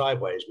turning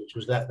sideways, which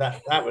was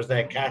that was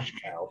their cash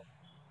cow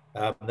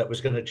that was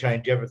going to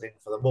change everything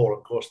for them all.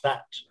 Of course,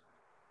 that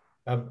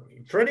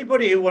for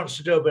anybody who wants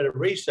to do a bit of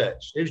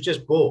research, who's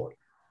just bored,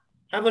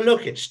 have a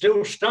look. It's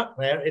still stuck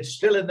there. It's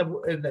still in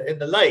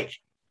the lake.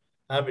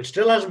 It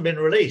still hasn't been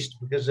released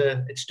because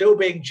it's still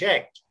being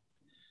checked.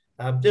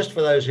 Just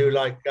for those who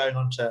like going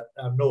on to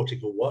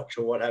Nautical Watch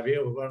or what have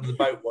you, or one of the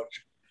Boat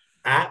Watch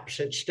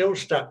apps, it's still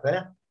stuck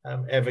there,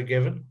 Ever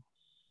Given.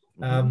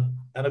 And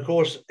of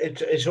course,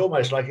 it's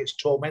almost like it's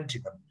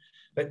tormenting them.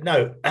 But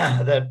no,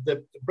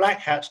 the black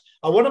hats,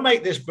 I want to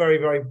make this very,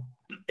 very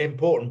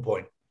important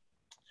point.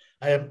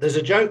 There's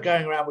a joke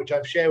going around, which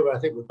I've shared, I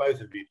think, with both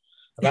of you,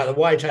 about the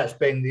white hats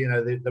being,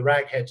 the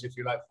ragheads, if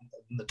you like,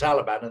 from the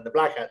Taliban, and the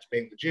black hats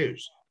being the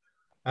Jews.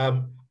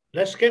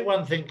 Let's get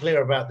one thing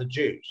clear about the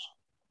Jews.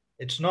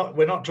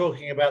 We're not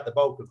talking about the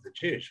bulk of the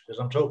Jews, because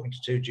I'm talking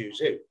to two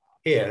Jews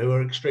here who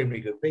are extremely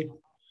good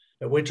people.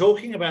 But we're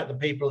talking about the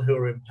people who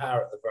are in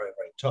power at the very,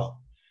 very top,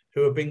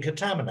 who have been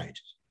contaminated.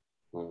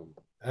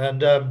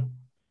 And,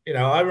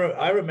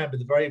 I remember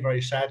the very,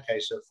 very sad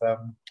case of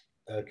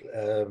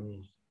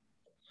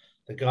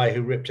the guy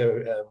who ripped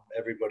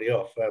everybody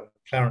off,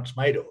 Clarence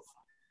Madoff.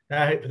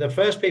 Now, the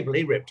first people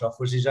he ripped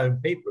off was his own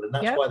people, and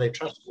that's why they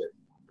trusted him.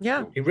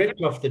 Yeah. He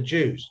ripped off the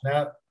Jews.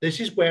 Now, this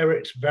is where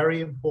it's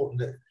very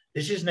important that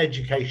this is an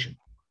education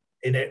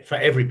in it for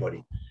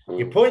everybody.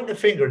 You point the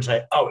finger and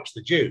say, oh, it's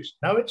the Jews.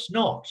 No, it's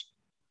not.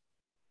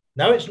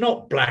 No, it's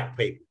not black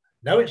people.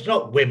 No, it's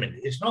not women.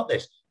 It's not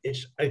this.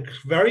 It's a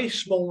very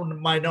small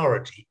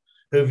minority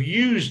who've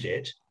used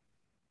it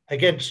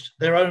against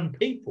their own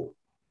people.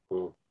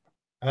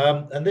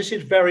 And this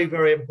is very,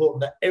 very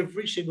important that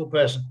every single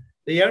person,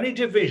 the only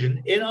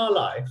division in our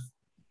life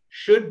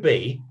should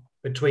be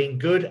between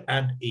good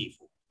and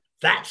evil.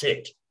 That's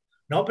it.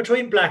 Not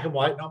between black and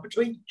white, not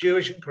between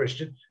Jewish and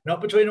Christian,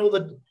 not between all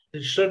the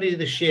Sunni,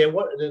 the Shia,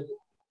 the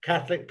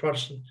Catholic,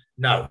 Protestant.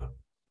 No,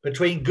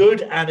 between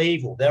good and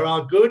evil. There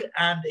are good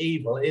and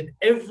evil in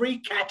every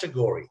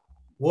category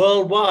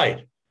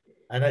worldwide.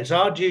 And it's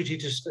our duty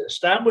to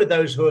stand with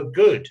those who are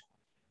good,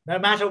 no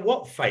matter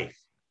what faith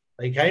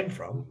they came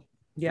from.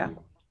 Yeah.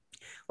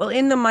 Well,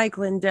 in the Mike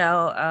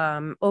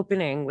Lindell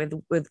opening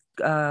with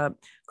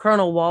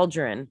Colonel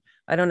Waldron,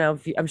 I don't know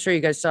if I'm sure you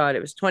guys saw it.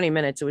 It was 20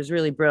 minutes. It was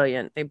really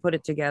brilliant. They put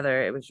it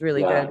together. It was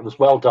really good. It was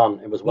well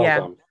done. It was well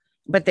done.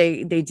 But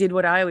they did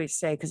what I always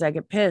say, because I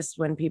get pissed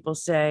when people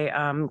say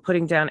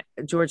putting down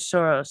George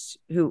Soros,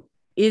 who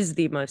is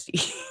the most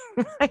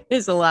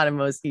there's a lot of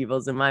most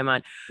evils in my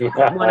mind.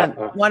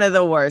 One of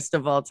the worst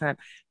of all time.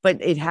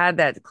 But it had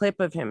that clip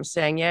of him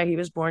saying, yeah, he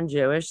was born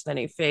Jewish, then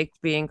he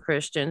faked being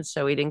Christian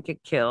so he didn't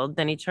get killed,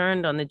 then he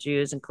turned on the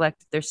Jews and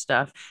collected their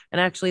stuff,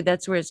 and actually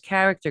that's where his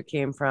character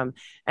came from,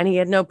 and he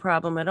had no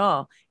problem at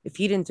all. If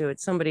he didn't do it,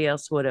 somebody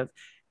else would have.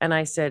 And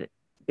I said,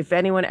 if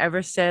anyone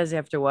ever says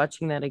after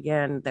watching that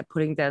again that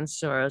putting down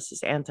Soros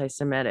is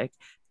anti-Semitic,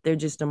 they're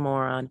just a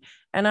moron.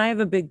 And I have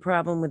a big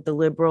problem with the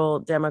liberal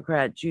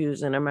Democrat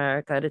Jews in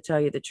America, to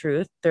tell you the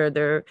truth.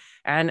 They're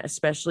and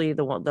especially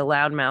the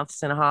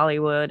loudmouths in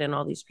Hollywood and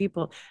all these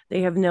people,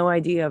 they have no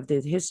idea of the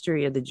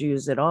history of the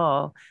Jews at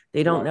all.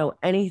 They don't know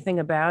anything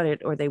about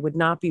it, or they would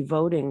not be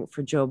voting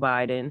for Joe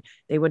Biden.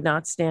 They would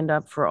not stand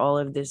up for all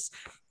of this,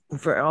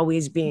 for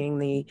always being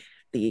the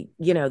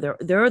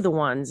they're the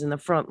ones in the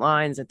front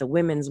lines at the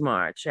Women's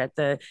March, at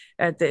the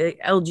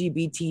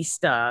LGBT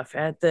stuff,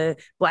 at the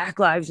Black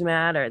Lives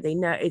Matter. They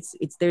know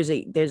there's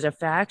a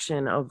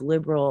faction of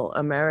liberal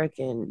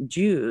American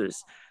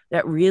Jews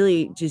that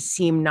really just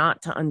seem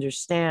not to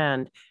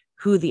understand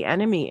who the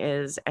enemy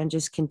is, and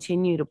just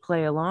continue to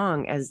play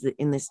along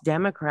in this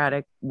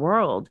democratic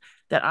world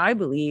that I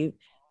believe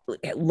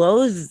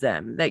loathes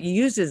them, that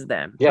uses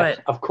them. Yes,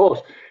 but of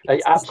course,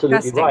 absolutely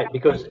disgusting. Right.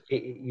 Because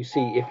you see,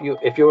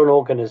 if you're an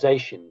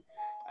organization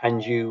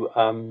and you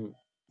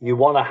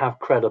want to have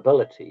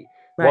credibility,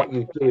 right, what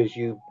you do is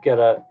you get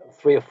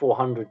 300 or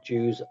 400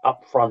 Jews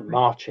up front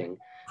marching,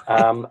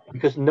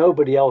 because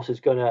nobody else is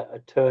going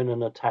to turn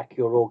and attack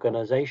your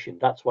organization.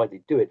 That's why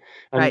they do it.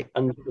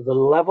 And the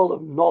level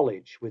of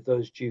knowledge with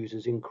those Jews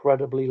is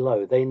incredibly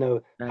low. They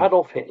know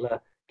Adolf Hitler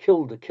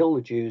killed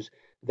the Jews,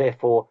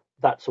 therefore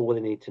that's all they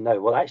need to know.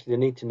 Well, actually,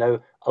 they need to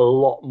know a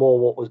lot more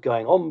what was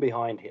going on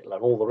behind Hitler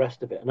and all the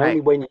rest of it. And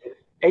only when you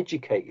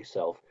educate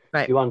yourself,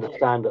 you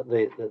understand that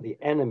the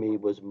enemy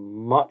was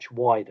much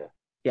wider.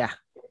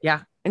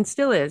 Yeah, and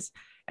still is.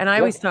 And I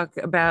always talk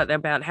about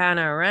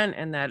Hannah Arendt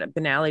and that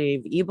banality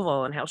of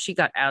evil, and how she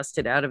got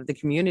ousted out of the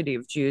community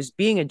of Jews,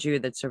 being a Jew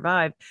that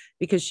survived,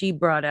 because she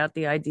brought out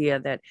the idea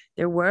that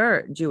there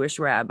were Jewish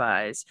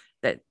rabbis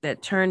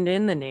that turned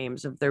in the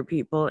names of their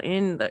people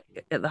in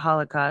the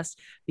Holocaust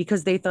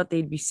because they thought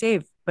they'd be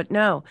saved. But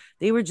no,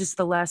 they were just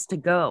the last to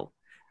go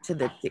to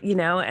the,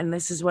 and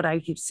this is what I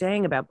keep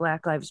saying about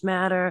Black Lives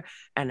Matter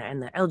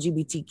and the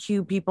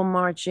LGBTQ people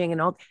marching and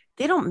all.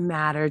 They don't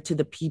matter to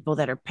the people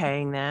that are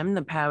paying them,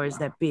 the powers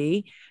that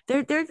be.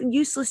 They're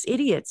useless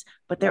idiots,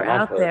 but they're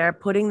out there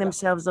putting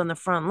themselves on the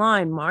front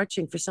line,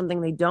 marching for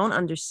something they don't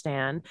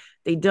understand,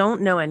 they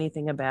don't know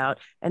anything about,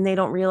 and they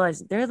don't realize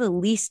they're the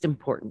least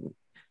important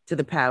to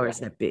the powers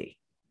that be.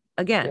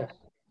 Again,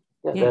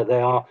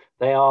 they are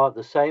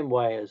the same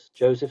way as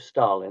Joseph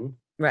Stalin.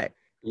 Right.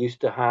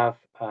 Used to have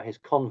his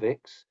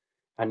convicts,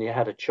 and you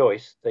had a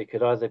choice. They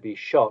could either be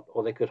shot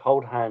or they could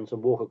hold hands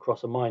and walk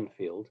across a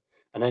minefield,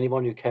 and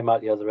anyone who came out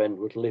the other end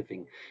was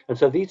living. And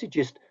so these are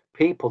just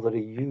people that are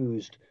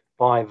used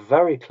by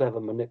very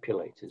clever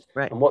manipulators.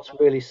 Right. And what's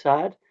really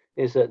sad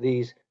is that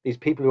these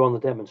people who are on the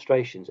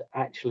demonstrations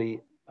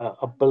actually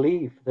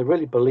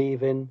really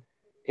believe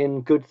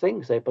in good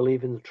things. They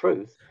believe in the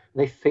truth.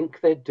 And they think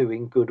they're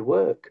doing good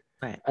work.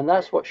 Right. And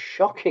that's what's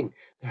shocking.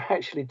 They're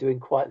actually doing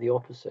quite the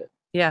opposite.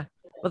 Yeah.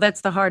 Well,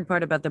 that's the hard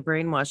part about the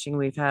brainwashing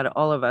we've had,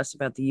 all of us,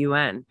 about the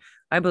UN.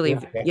 I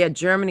believe,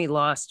 Germany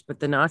lost, but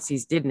the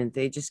Nazis didn't.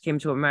 They just came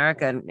to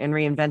America and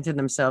reinvented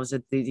themselves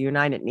at the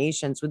United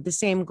Nations with the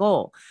same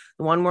goal: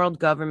 the one world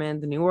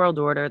government, the new world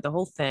order, the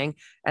whole thing.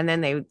 And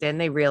then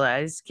they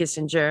realized,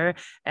 Kissinger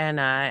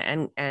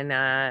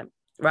and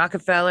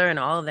Rockefeller and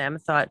all of them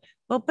thought,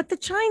 well, but the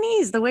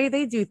Chinese, the way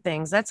they do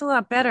things, that's a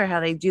lot better how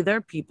they do their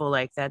people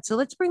like that. So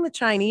let's bring the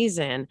Chinese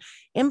in,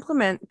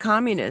 implement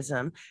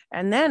communism,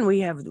 and then we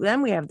have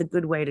the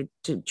good way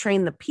to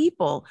train the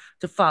people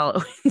to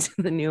follow into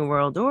the new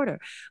world order.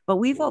 But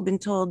we've all been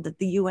told that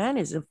the UN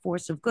is a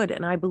force of good,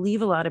 and I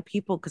believe a lot of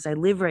people, because I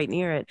live right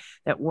near it,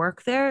 that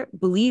work there,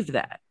 believe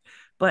that.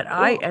 But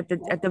at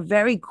the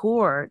very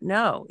core,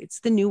 no,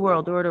 it's the new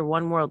world order,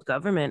 one world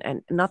government,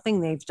 and nothing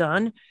they've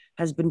done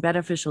has been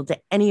beneficial to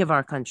any of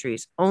our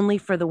countries, only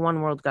for the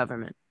one world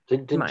government.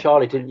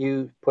 Charlie, didn't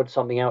you put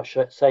something out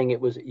saying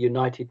it was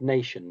United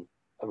Nation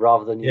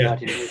rather than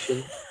United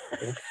Nation?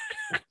 Yeah,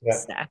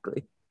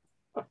 Exactly.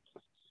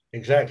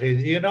 exactly.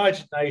 The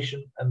United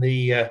Nations and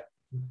the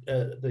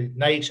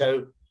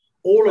NATO,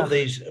 all of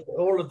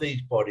Ugh,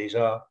 these bodies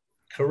are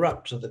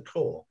corrupt to the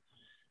core.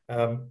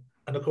 And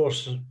of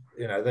course,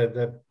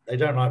 they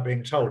don't like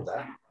being told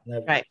that.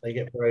 right, They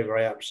get very,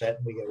 very upset,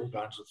 and we get all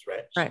kinds of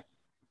threats. right.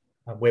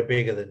 And we're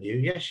bigger than you.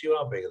 Yes, you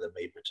are bigger than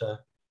me, but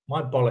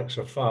my bollocks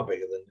are far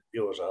bigger than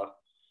yours are.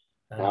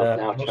 And Now,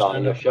 I'll Charlie,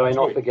 stand you're up and showing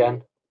tell off you.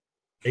 again.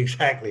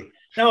 Exactly.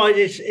 No,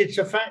 it's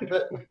a fact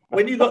that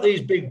when you've got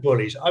these big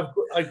bullies,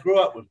 I grew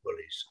up with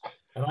bullies,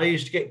 and I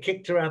used to get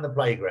kicked around the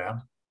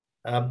playground.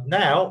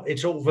 Now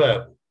it's all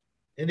verbal.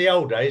 In the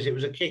old days, it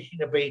was a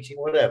kicking, a beating,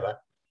 whatever,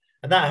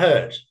 and that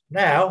hurt.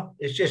 Now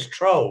it's just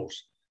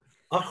trolls.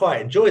 I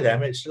quite enjoy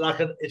them. It's like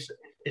a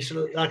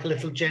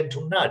little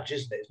gentle nudge,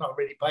 isn't it? It's not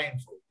really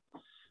painful.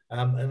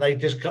 And they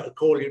just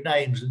call you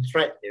names and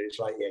threaten you. It's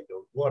like, yeah,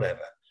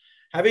 whatever.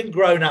 Having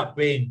grown up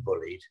being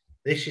bullied,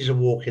 this is a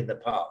walk in the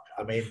park.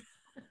 I mean,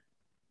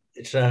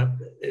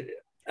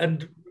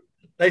 and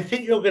they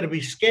think you're going to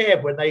be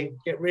scared when they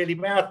get really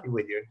mouthy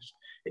with you.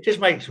 It just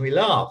makes me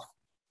laugh,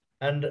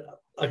 and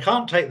I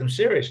can't take them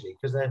seriously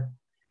because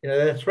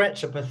their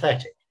threats are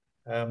pathetic.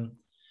 The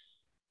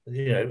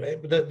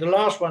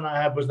last one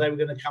I had was they were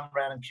going to come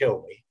around and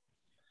kill me,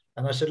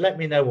 and I said, "Let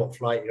me know what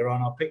flight you're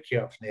on. I'll pick you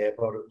up from the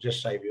airport. It'll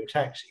just save you a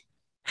taxi."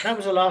 That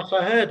was the last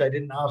I heard. They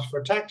didn't ask for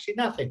a taxi,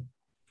 nothing.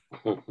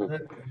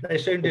 They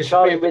soon disappeared.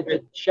 Charlie, with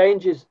the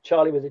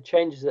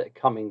changes that are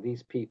coming,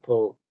 these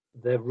people,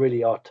 they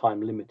really are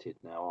time limited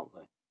now, aren't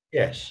they?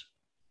 Yes.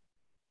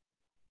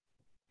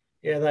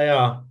 Yeah, they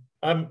are.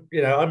 I'm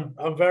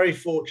very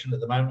fortunate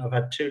at the moment. I've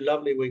had 2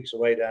 lovely weeks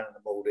away down in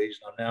the Maldives,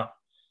 and I'm now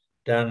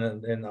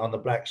down on the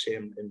Black Sea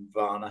in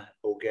Varna,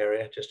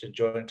 Bulgaria, just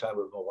enjoying time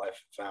with my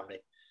wife and family.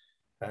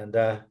 And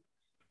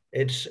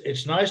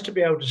it's nice to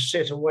be able to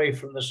sit away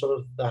from the sort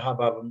of the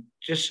hubbub and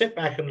just sit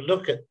back and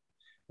look at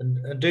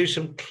and do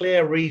some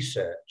clear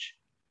research.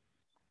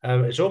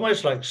 It's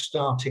almost like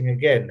starting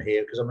again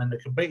here because I'm in a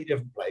completely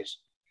different place.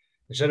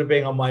 Instead of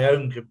being on my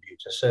own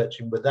computer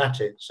searching with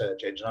that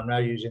search engine, I'm now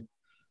using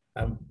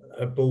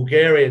a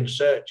Bulgarian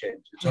search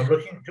engine. So I'm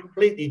looking at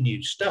completely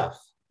new stuff.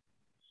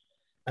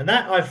 And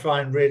that I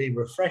find really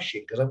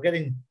refreshing because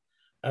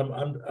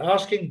I'm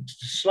asking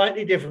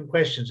slightly different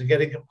questions and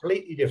getting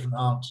completely different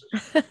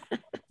answers.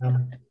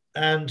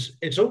 And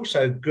it's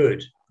also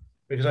good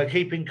because I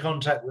keep in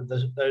contact with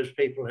those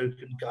people who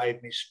can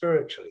guide me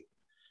spiritually.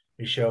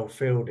 Michelle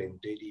Fielding,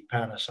 Didi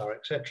Panesar,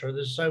 etc.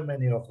 There's so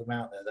many of them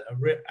out there that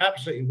are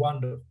absolutely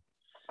wonderful.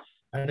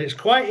 And it's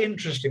quite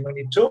interesting when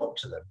you talk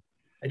to them.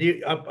 And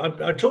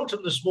I talked to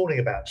them this morning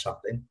about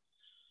something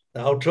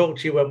that I'll talk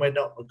to you when we're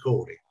not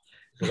recording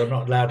because I'm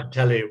not allowed to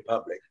tell you in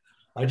public.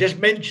 I just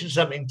mentioned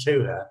something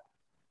to her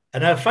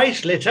and her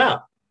face lit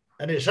up.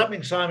 And it's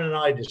something Simon and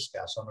I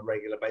discuss on a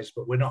regular basis,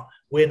 but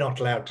we're not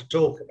allowed to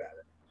talk about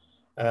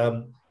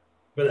it.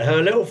 But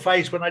her little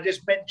face, when I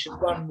just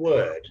mentioned one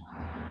word,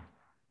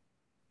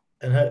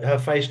 and her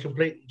face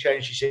completely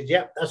changed. She said,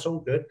 "Yep, that's all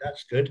good.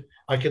 That's good.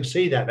 I can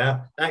see that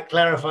now. That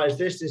clarifies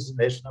this, and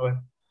this." And I went,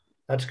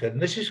 "That's good."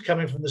 And this is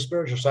coming from the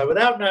spiritual side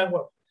without knowing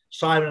what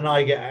Simon and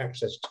I get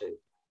access to.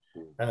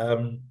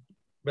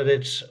 But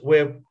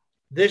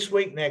this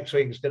week, next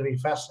week, it's going to be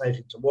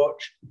fascinating to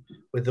watch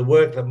with the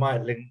work that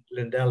Mike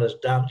Lindell has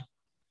done.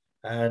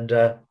 And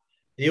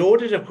the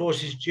audit, of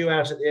course, is due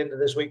out at the end of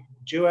this week,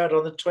 due out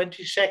on the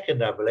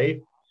 22nd, I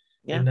believe.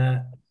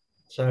 Yeah.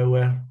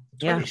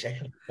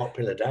 22nd,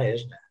 popular day,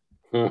 isn't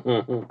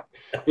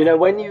it?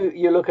 When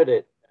you look at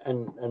it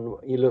and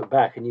you look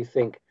back and you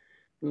think,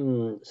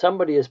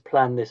 somebody has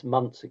planned this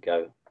months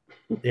ago.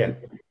 Yeah.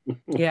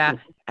 Yeah.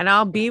 And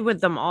I'll be with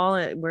them all.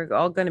 We're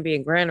all going to be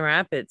in Grand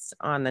Rapids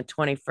on the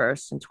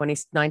 21st and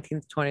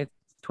 19th, 20th,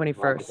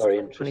 21st, Very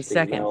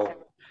interesting 22nd.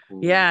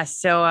 Yeah.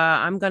 So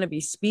I'm going to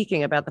be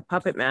speaking about the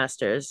Puppet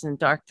Masters and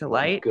Dark to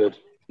Light. Good.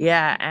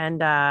 Yeah.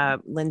 And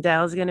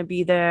Lindell's going to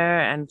be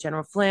there, and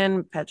General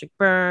Flynn, Patrick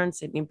Byrne,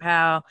 Sidney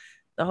Powell,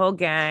 the whole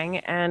gang.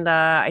 And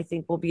I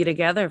think we'll be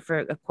together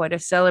for quite a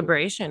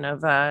celebration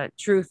of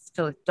truth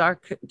to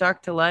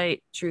dark to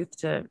light, truth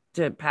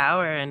to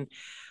power. And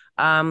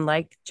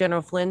like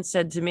General Flynn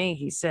said to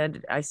me,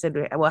 I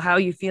said, "Well, how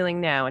are you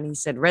feeling now?" And he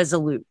said,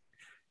 "Resolute."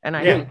 And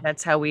I think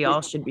that's how we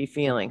all should be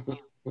feeling,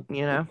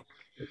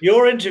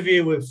 Your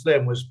interview with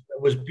Flynn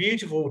was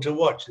beautiful to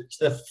watch. It's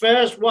the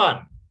first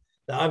one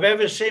that I've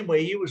ever seen where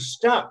he was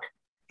stuck.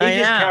 He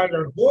just carried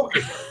on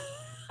walking.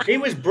 He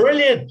was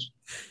brilliant.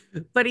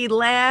 But he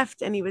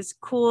laughed and he was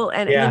cool.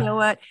 And you know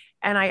what?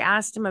 And I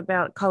asked him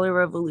about color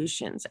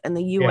revolutions and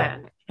the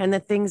UN and the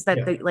things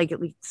that like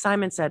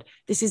Simon said,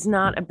 this is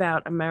not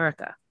about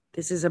America.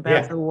 This is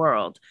about the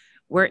world.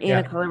 We're in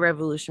a color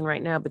revolution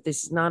right now, but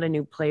this is not a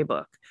new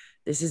playbook.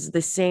 This is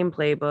the same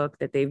playbook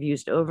that they've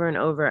used over and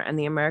over. And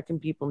the American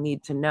people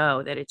need to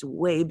know that it's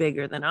way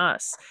bigger than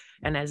us.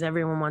 And as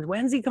everyone wants,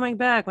 when's he coming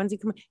back? When's he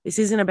coming? This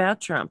isn't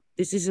about Trump.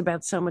 This is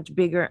about so much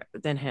bigger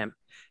than him.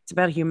 It's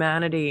about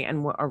humanity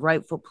and a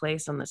rightful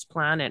place on this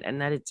planet,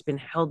 and that it's been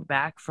held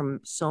back from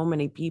so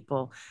many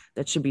people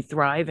that should be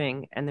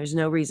thriving. And there's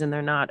no reason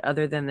they're not,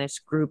 other than this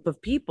group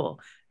of people.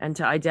 And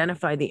to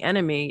identify the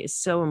enemy is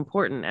so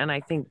important. And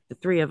I think the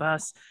three of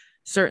us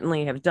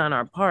certainly have done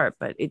our part,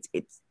 but it's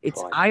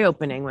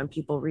eye-opening when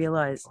people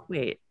realize,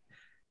 wait.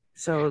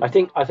 So I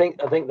think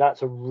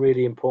that's a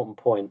really important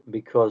point,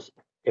 because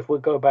if we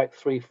go back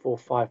 3, 4,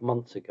 5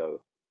 months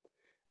ago,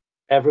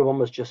 everyone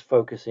was just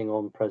focusing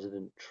on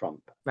President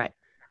Trump. Right.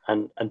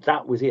 And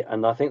that was it.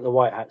 And I think the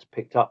White Hats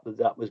picked up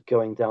that was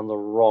going down the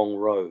wrong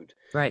road.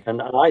 Right.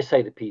 And I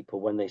say to people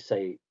when they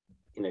say,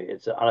 and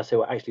I say,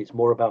 well, actually, it's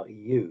more about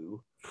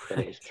you than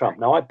it is Trump.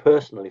 Now, I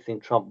personally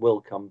think Trump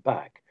will come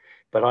back,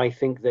 but I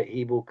think that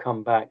he will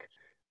come back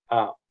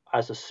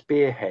as a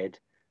spearhead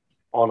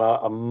on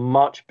a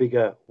much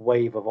bigger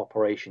wave of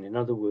operation. In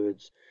other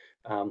words,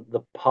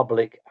 the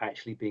public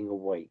actually being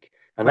awake.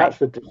 And that's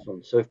the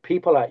difference. So if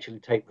people actually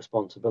take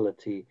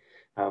responsibility,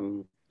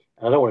 and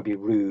I don't want to be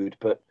rude,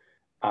 but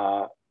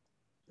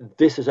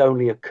this has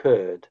only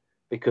occurred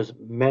because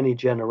many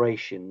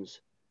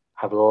generations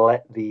have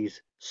let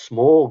these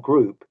small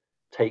group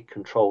take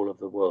control of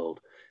the world.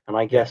 And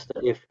I guess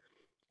that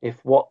if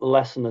what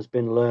lesson has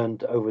been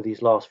learned over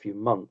these last few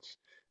months,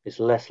 it's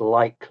less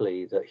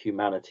likely that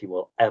humanity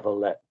will ever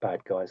let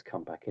bad guys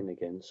come back in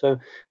again. So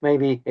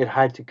maybe it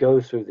had to go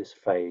through this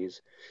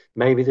phase.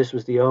 Maybe this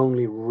was the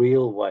only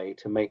real way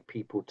to make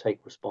people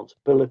take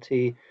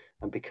responsibility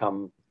and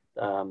become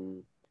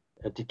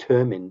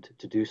determined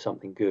to do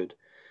something good.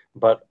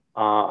 But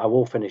I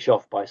will finish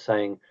off by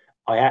saying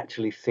I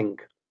actually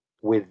think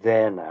we're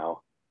there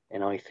now,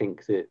 and I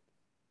think that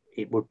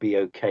it would be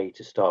okay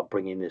to start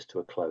bringing this to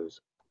a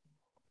close.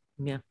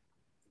 Yeah.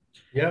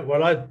 Yeah,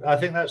 well, I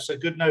think that's a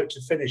good note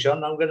to finish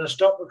on. I'm going to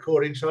stop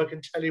recording so I can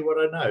tell you what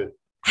I know.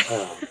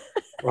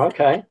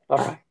 Okay, all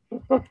right.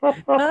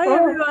 Bye,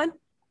 everyone.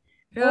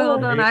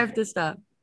 Hold on, I have to stop.